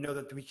borough, but we know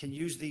that we can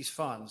use these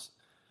funds.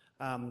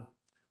 One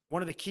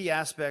of the key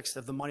aspects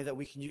of the money that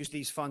we can use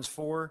these funds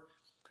for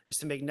is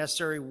to make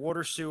necessary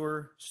water,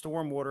 sewer,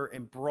 stormwater,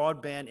 and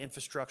broadband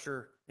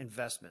infrastructure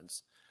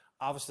investments.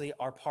 Obviously,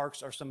 our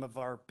parks are some of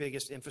our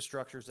biggest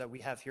infrastructures that we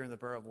have here in the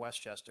borough of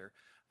Westchester,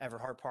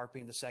 Everhart Park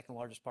being the second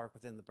largest park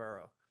within the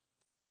borough.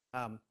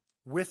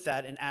 With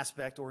that, an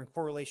aspect or in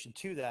correlation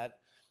to that,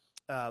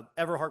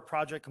 Everhart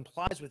project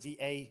complies with the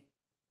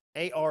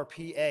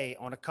ARPA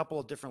on a couple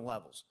of different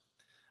levels.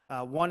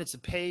 One, it's a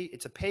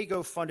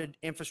pay-go funded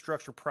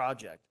infrastructure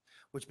project,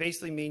 which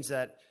basically means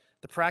that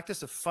the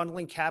practice of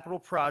funneling capital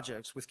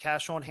projects with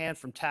cash on hand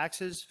from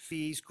taxes,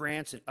 fees,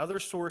 grants, and other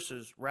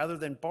sources rather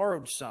than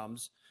borrowed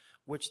sums,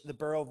 which the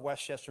borough of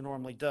Westchester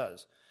normally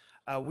does.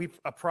 We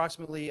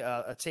approximately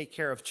take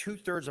care of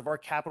 2/3 of our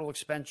capital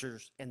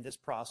expenditures in this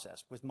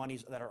process with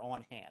monies that are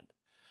on hand.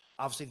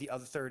 Obviously, the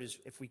other third is,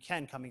 if we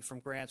can, coming from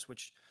grants,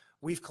 which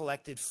we've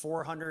collected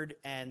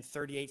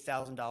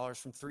 $438,000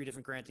 from 3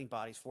 different granting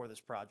bodies for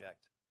this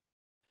project.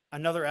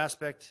 Another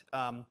aspect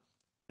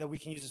that we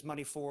can use this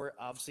money for,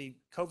 obviously,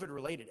 COVID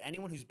related.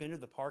 Anyone who's been to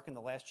the park in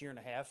the last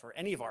 1.5 years or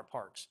any of our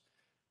parks,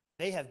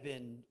 they have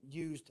been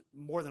used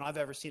more than I've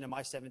ever seen in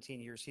my 17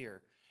 years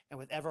here. And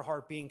with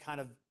Everhart being kind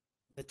of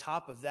the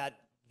top of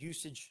that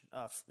usage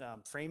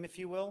frame, if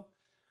you will,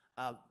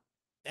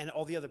 and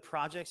all the other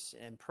projects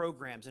and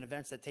programs and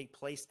events that take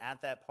place at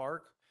that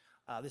park,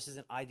 this is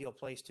an ideal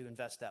place to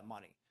invest that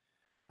money.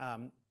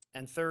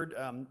 And third,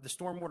 the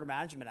stormwater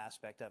management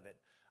aspect of it.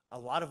 A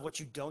lot of what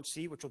you don't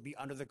see, which will be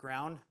under the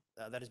ground,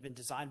 that has been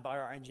designed by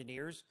our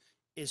engineers,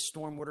 is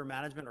stormwater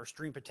management or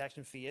stream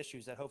protection fee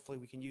issues that hopefully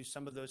we can use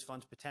some of those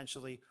funds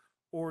potentially,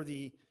 or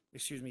the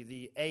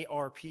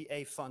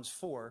ARPA funds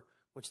for,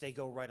 which they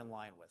go right in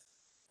line with.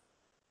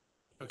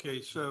 Okay,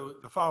 so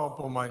to follow up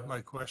on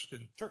my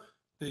question. Sure.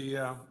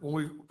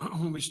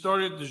 When we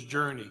started this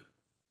journey,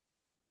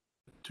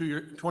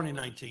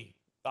 2019,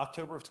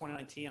 October of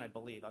 2019, I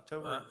believe,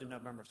 October to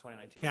November of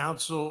 2019.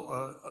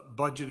 council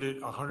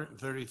budgeted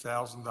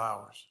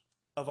 $130,000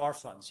 Of our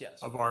funds,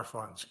 yes. of our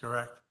funds,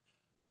 correct?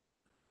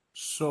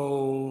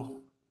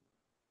 So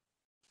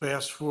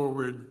fast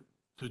forward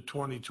to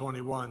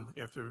 2021,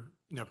 after,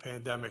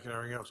 pandemic and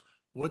everything else,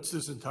 what's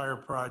this entire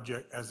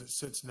project as it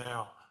sits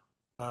now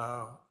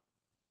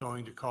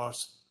going to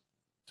cost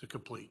to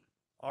complete?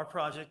 Our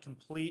project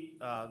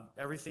complete,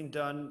 everything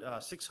done,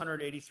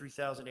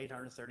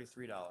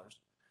 $683,833,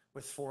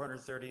 with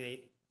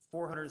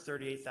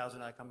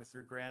 $438,000 coming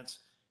through grants,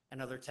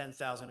 another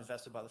 $10,000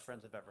 invested by the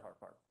Friends of Everhart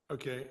Park.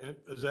 Okay, and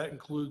does that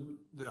include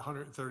the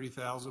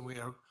 $130,000 we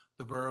have,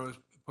 the borough has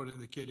put in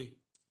the kitty?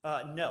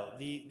 No,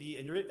 the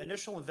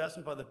initial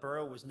investment by the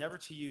borough was never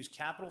to use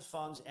capital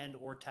funds and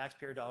or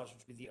taxpayer dollars,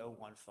 which would be the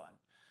 01 fund.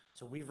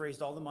 So we've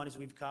raised all the monies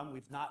we've come.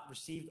 We've not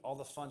received all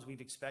the funds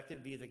we've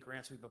expected via the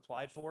grants we've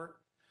applied for.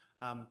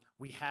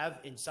 We have,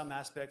 in some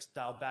aspects,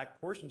 dialed back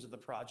portions of the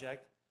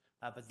project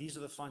But these are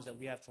the funds that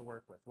we have to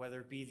work with, whether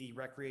it be the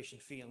recreation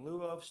fee in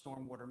lieu of,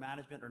 stormwater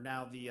management, or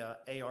now the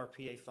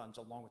ARPA funds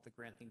along with the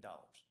granting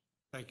dollars.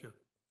 Thank you.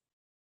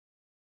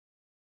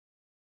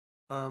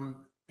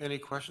 Any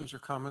questions or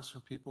comments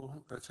from people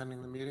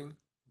attending the meeting?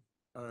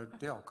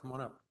 Dale, come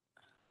on up.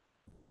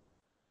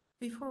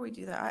 Before we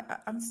do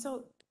that, I'm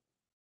still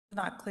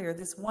not clear.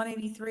 This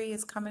 183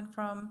 is coming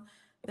from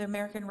the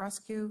American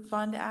Rescue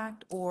Fund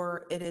Act,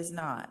 or it is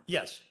not?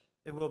 Yes,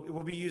 it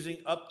will be using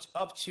up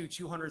to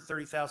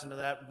 230,000 of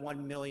that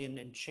 1 million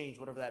and change,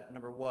 whatever that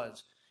number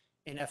was,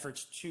 in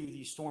efforts to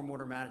the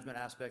stormwater management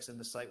aspects and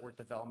the site work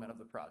development of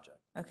the project.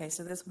 Okay,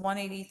 so this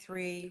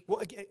 183,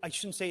 Well, I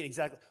shouldn't say it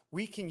exactly.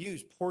 We can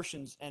use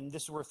portions, and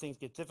this is where things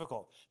get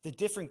difficult. The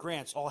different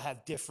grants all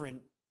have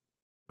different.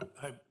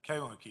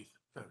 Hang on, Keith.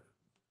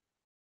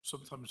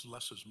 Sometimes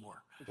less is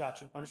more.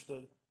 Gotcha,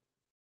 understood.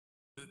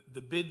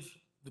 The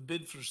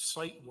bid for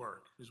site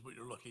work is what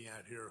you're looking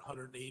at here,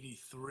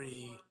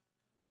 183.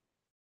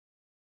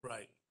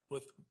 Right,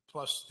 with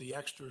plus the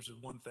extras of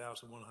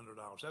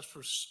 $1,100. That's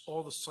for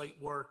all the site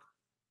work,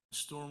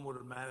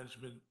 stormwater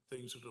management,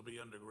 things that will be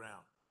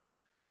underground.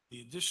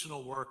 The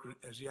additional work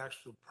as the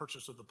actual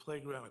purchase of the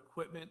playground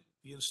equipment,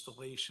 the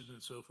installation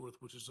and so forth,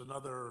 which is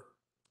another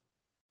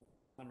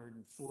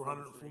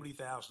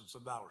 $440,000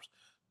 some dollars.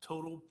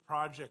 Total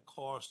project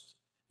cost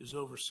is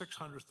over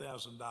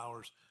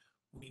 $600,000.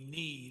 We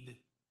need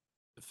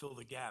to fill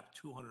the gap,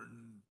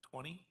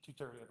 220?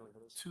 230, I believe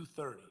it is.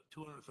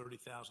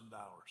 $230,000.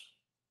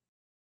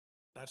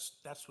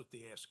 That's what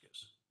the ask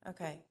is.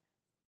 okay.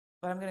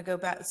 But I'm going to go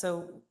back,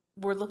 so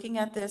we're looking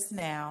at this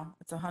now,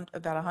 it's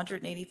about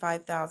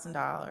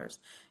 $185,000.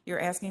 You're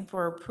asking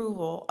for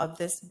approval of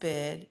this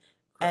bid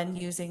and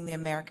using the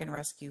American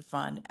Rescue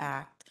Fund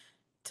Act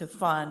to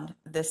fund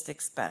this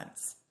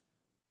expense?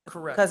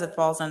 Correct. Because it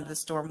falls under the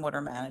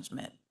stormwater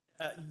management.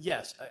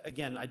 Yes,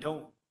 again, I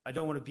don't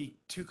want to be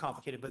too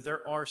complicated, but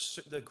there are,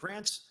 the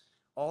grants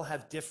all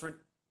have different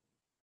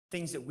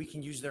things that we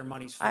can use their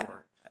monies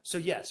for. So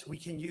yes, we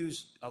can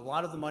use a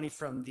lot of the money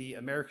from the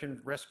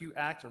American Rescue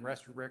Act and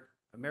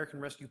American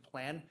Rescue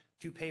Plan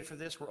to pay for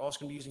this. We're also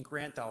going to be using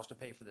grant dollars to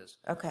pay for this.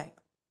 Okay.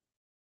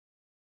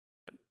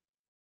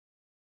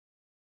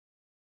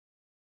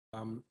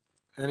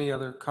 Any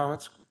other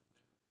comments?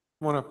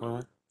 Come on up,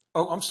 Lily.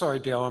 Oh, I'm sorry,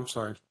 Dale, I'm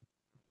sorry.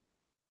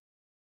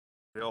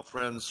 Dale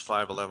Friends,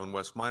 511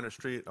 West Minor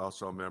Street,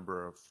 also a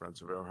member of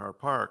Friends of Everhart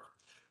Park.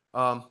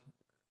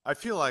 I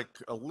feel like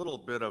a little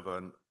bit of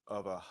a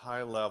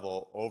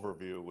high-level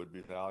overview would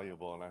be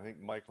valuable, and I think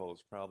Michael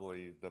is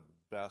probably the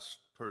best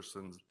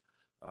person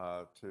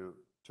to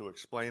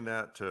explain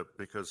that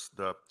because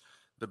the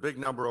big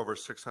number over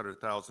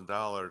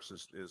 $600,000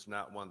 is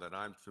not one that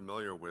I'm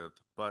familiar with.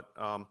 But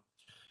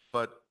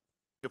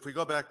if we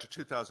go back to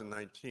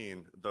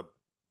 2019, the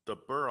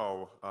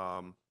borough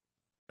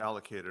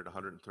allocated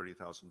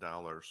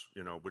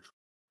 $130,000, which was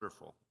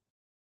wonderful.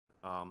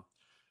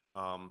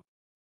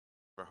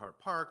 Everhart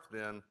Park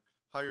then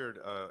hired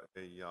a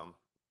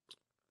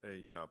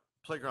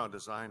playground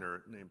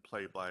designer named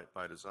Play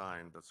by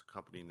Design, that's a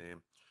company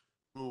name,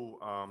 who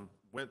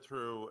went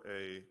through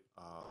a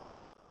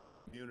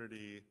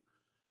community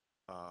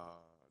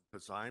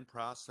design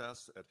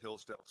process at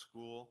Hillsdale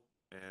School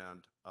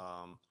and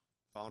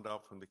found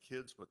out from the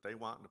kids what they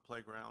want in the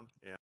playground,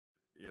 and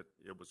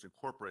it was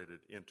incorporated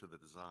into the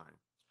design.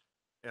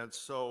 And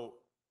so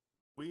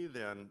we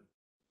then,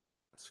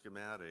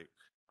 schematic,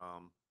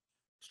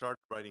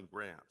 started writing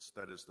grants.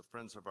 That is, the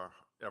Friends of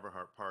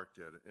Everhart Park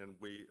did. And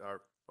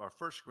our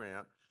first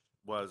grant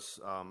was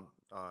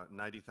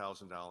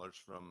 $90,000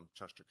 from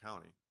Chester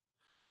County.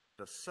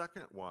 The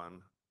second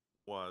one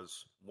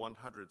was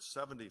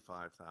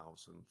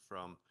 $175,000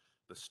 from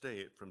the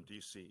state, from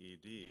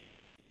DCED.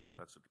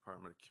 That's the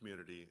Department of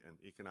Community and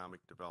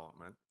Economic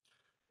Development.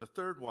 The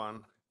third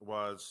one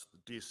was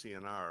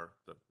DCNR,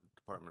 the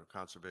Department of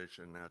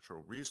Conservation and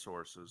Natural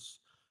Resources,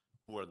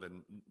 who are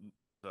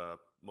the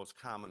most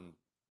common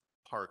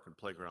park and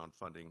playground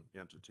funding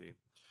entity.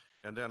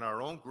 And then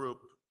our own group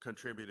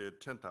contributed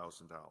 $10,000.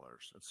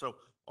 And so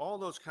all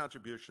those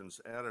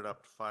contributions added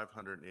up to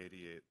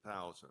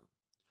 $588,000.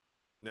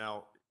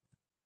 Now,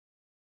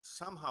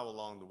 somehow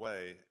along the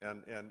way,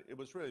 and it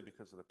was really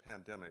because of the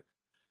pandemic,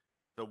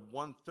 the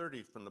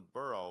 130 from the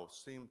borough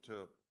seemed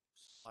to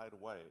slide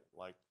away,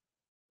 like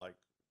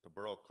the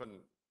borough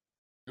couldn't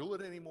do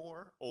it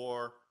anymore,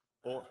 or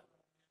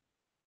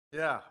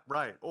yeah,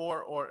 right,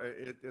 or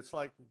it's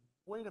like,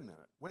 wait a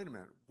minute,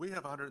 we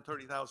have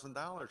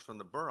 $130,000 from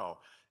the borough.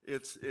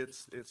 It's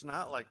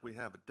not like we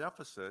have a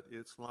deficit.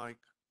 It's like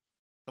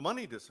the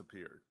money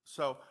disappeared.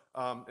 So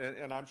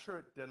and I'm sure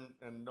it didn't,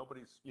 and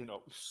nobody's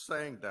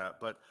saying that,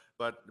 but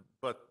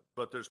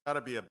there's got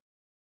to be a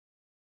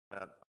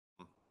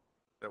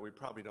that we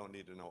probably don't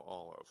need to know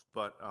all of,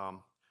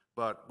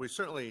 but we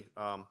certainly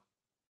know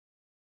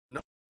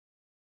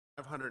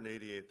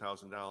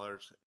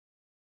 $588,000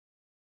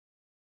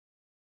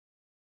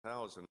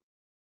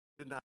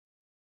 did not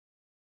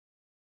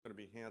going to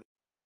be handled.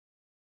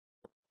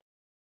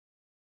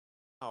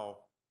 Now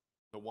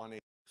the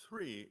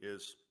 183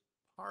 is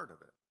part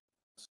of it.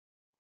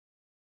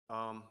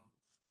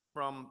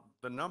 From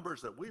the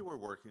numbers that we were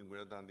working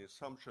with on the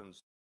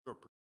assumptions, we were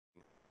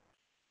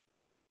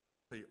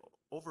pretty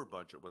over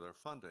budget with our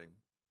funding,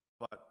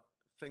 but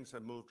things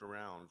have moved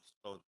around,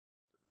 so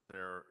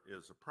there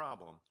is a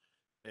problem.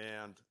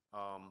 And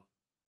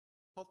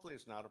hopefully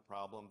it's not a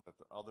problem, that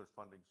the other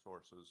funding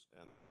sources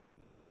and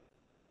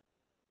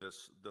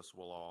this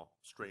will all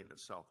straighten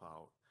itself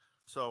out.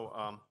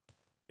 So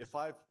if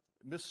I've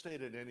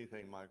misstated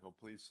anything, Michael,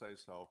 please say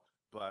so.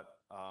 But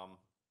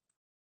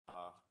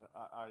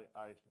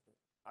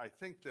I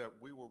think that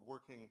we were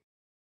working.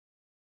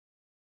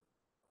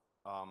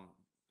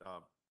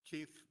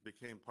 Keith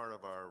became part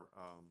of our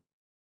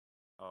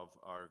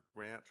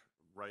grant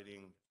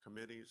writing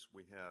committees.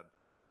 We had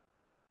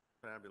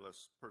a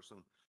fabulous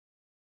person,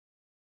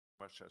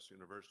 Westchester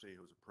University,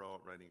 who was a pro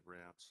at writing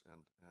grants,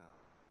 and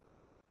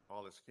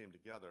all this came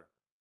together.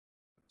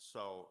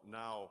 So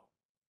now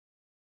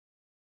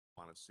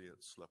I want to see it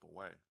slip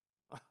away.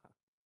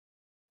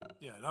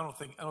 Yeah, and I don't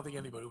think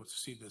anybody wants to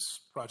see this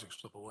project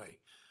slip away.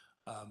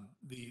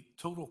 The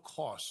total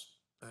cost,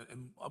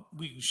 and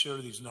we can share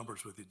these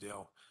numbers with you,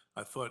 Dale.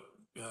 I thought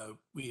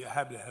we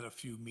had a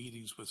few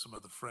meetings with some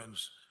of the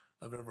friends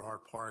of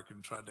Everhart Park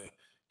and tried to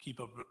keep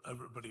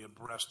everybody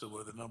abreast of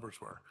where the numbers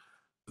were.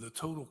 The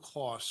total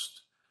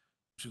cost,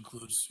 which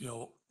includes,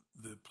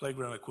 the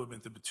playground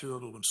equipment, the material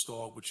to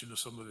install, which,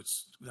 some of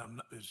it's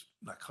is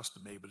not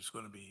custom made, but it's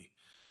going to be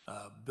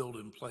built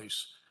in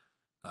place.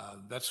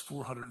 That's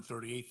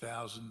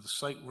 $438,000. The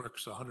site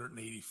work's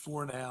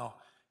 $184 now,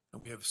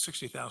 and we have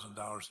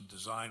 $60,000 in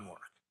design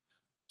work.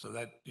 So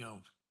that,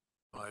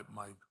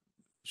 my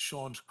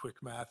Sean's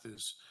quick math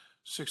is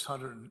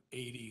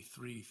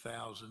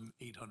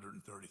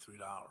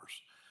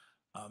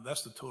 $683,833.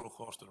 That's the total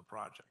cost of the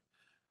project.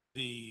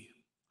 The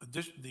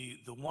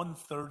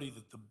 130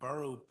 that the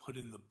borough put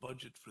in the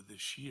budget for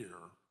this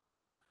year,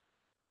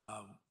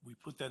 we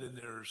put that in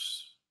there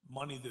as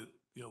money that,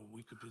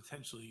 we could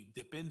potentially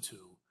dip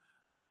into,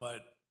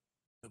 but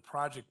the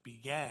project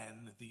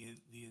began, the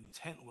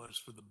intent was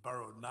for the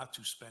borough not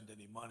to spend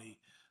any money,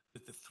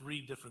 that the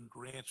 3 different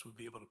grants would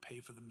be able to pay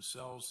for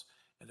themselves,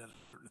 and then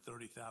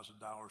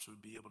 $130,000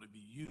 would be able to be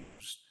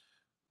used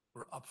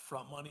for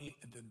upfront money,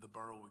 and then the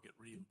borough would get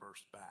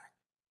reimbursed back.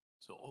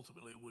 So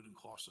ultimately, it wouldn't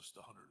cost us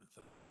the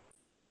 $130,000.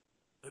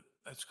 But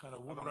that's kind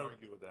of I what don't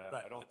argue with that.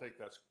 Right. I don't think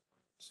that's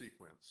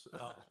sequence.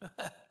 No.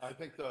 I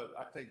think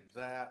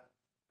that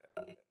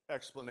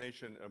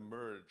explanation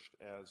emerged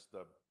as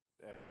the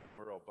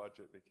borough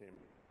budget became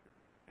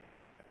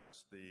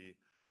as the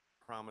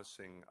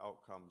promising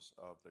outcomes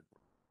of the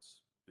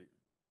grants.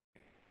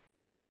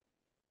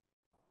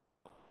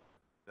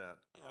 That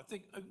I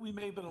think we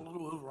may have been a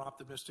little over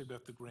optimistic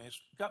about the grants.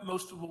 Got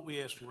most of what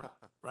we asked for,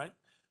 right?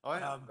 Oh,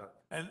 yeah.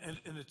 And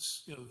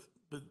it's,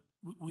 but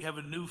we have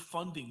a new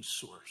funding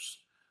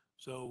source.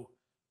 So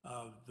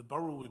the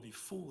borough would be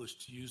foolish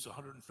to use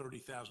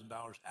 $130,000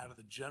 out of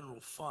the general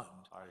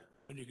fund.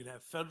 And you can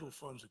have federal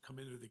funds that come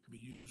in that can be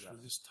used for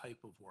this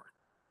type of work.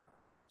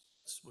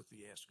 That's what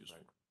the ask is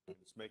for.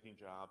 It's making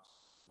jobs.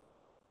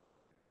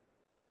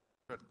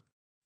 Good.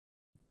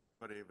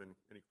 But even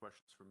any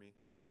questions for me?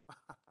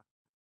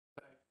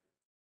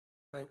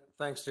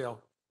 Thanks,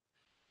 Dale.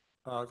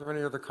 Are there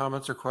any other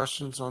comments or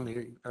questions on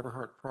the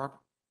Everhart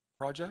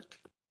project?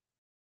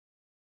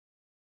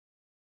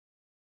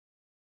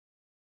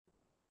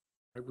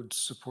 I would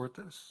support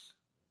this.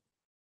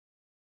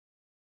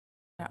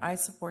 Yeah, I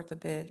support the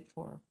bid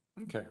for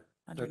Okay.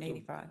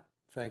 185.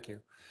 Thank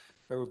you.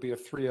 That would be a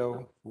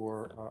 3-0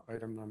 for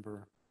item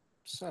number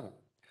 7.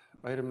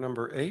 Item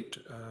number 8,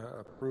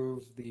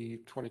 approve the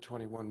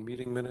 2021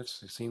 meeting minutes.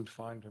 They seemed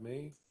fine to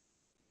me.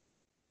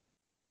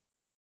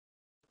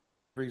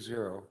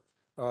 3-0.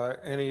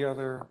 Any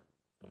other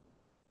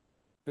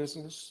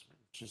business,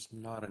 which is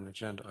not an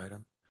agenda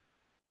item?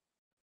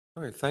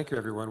 Okay, thank you,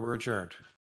 everyone. We're adjourned.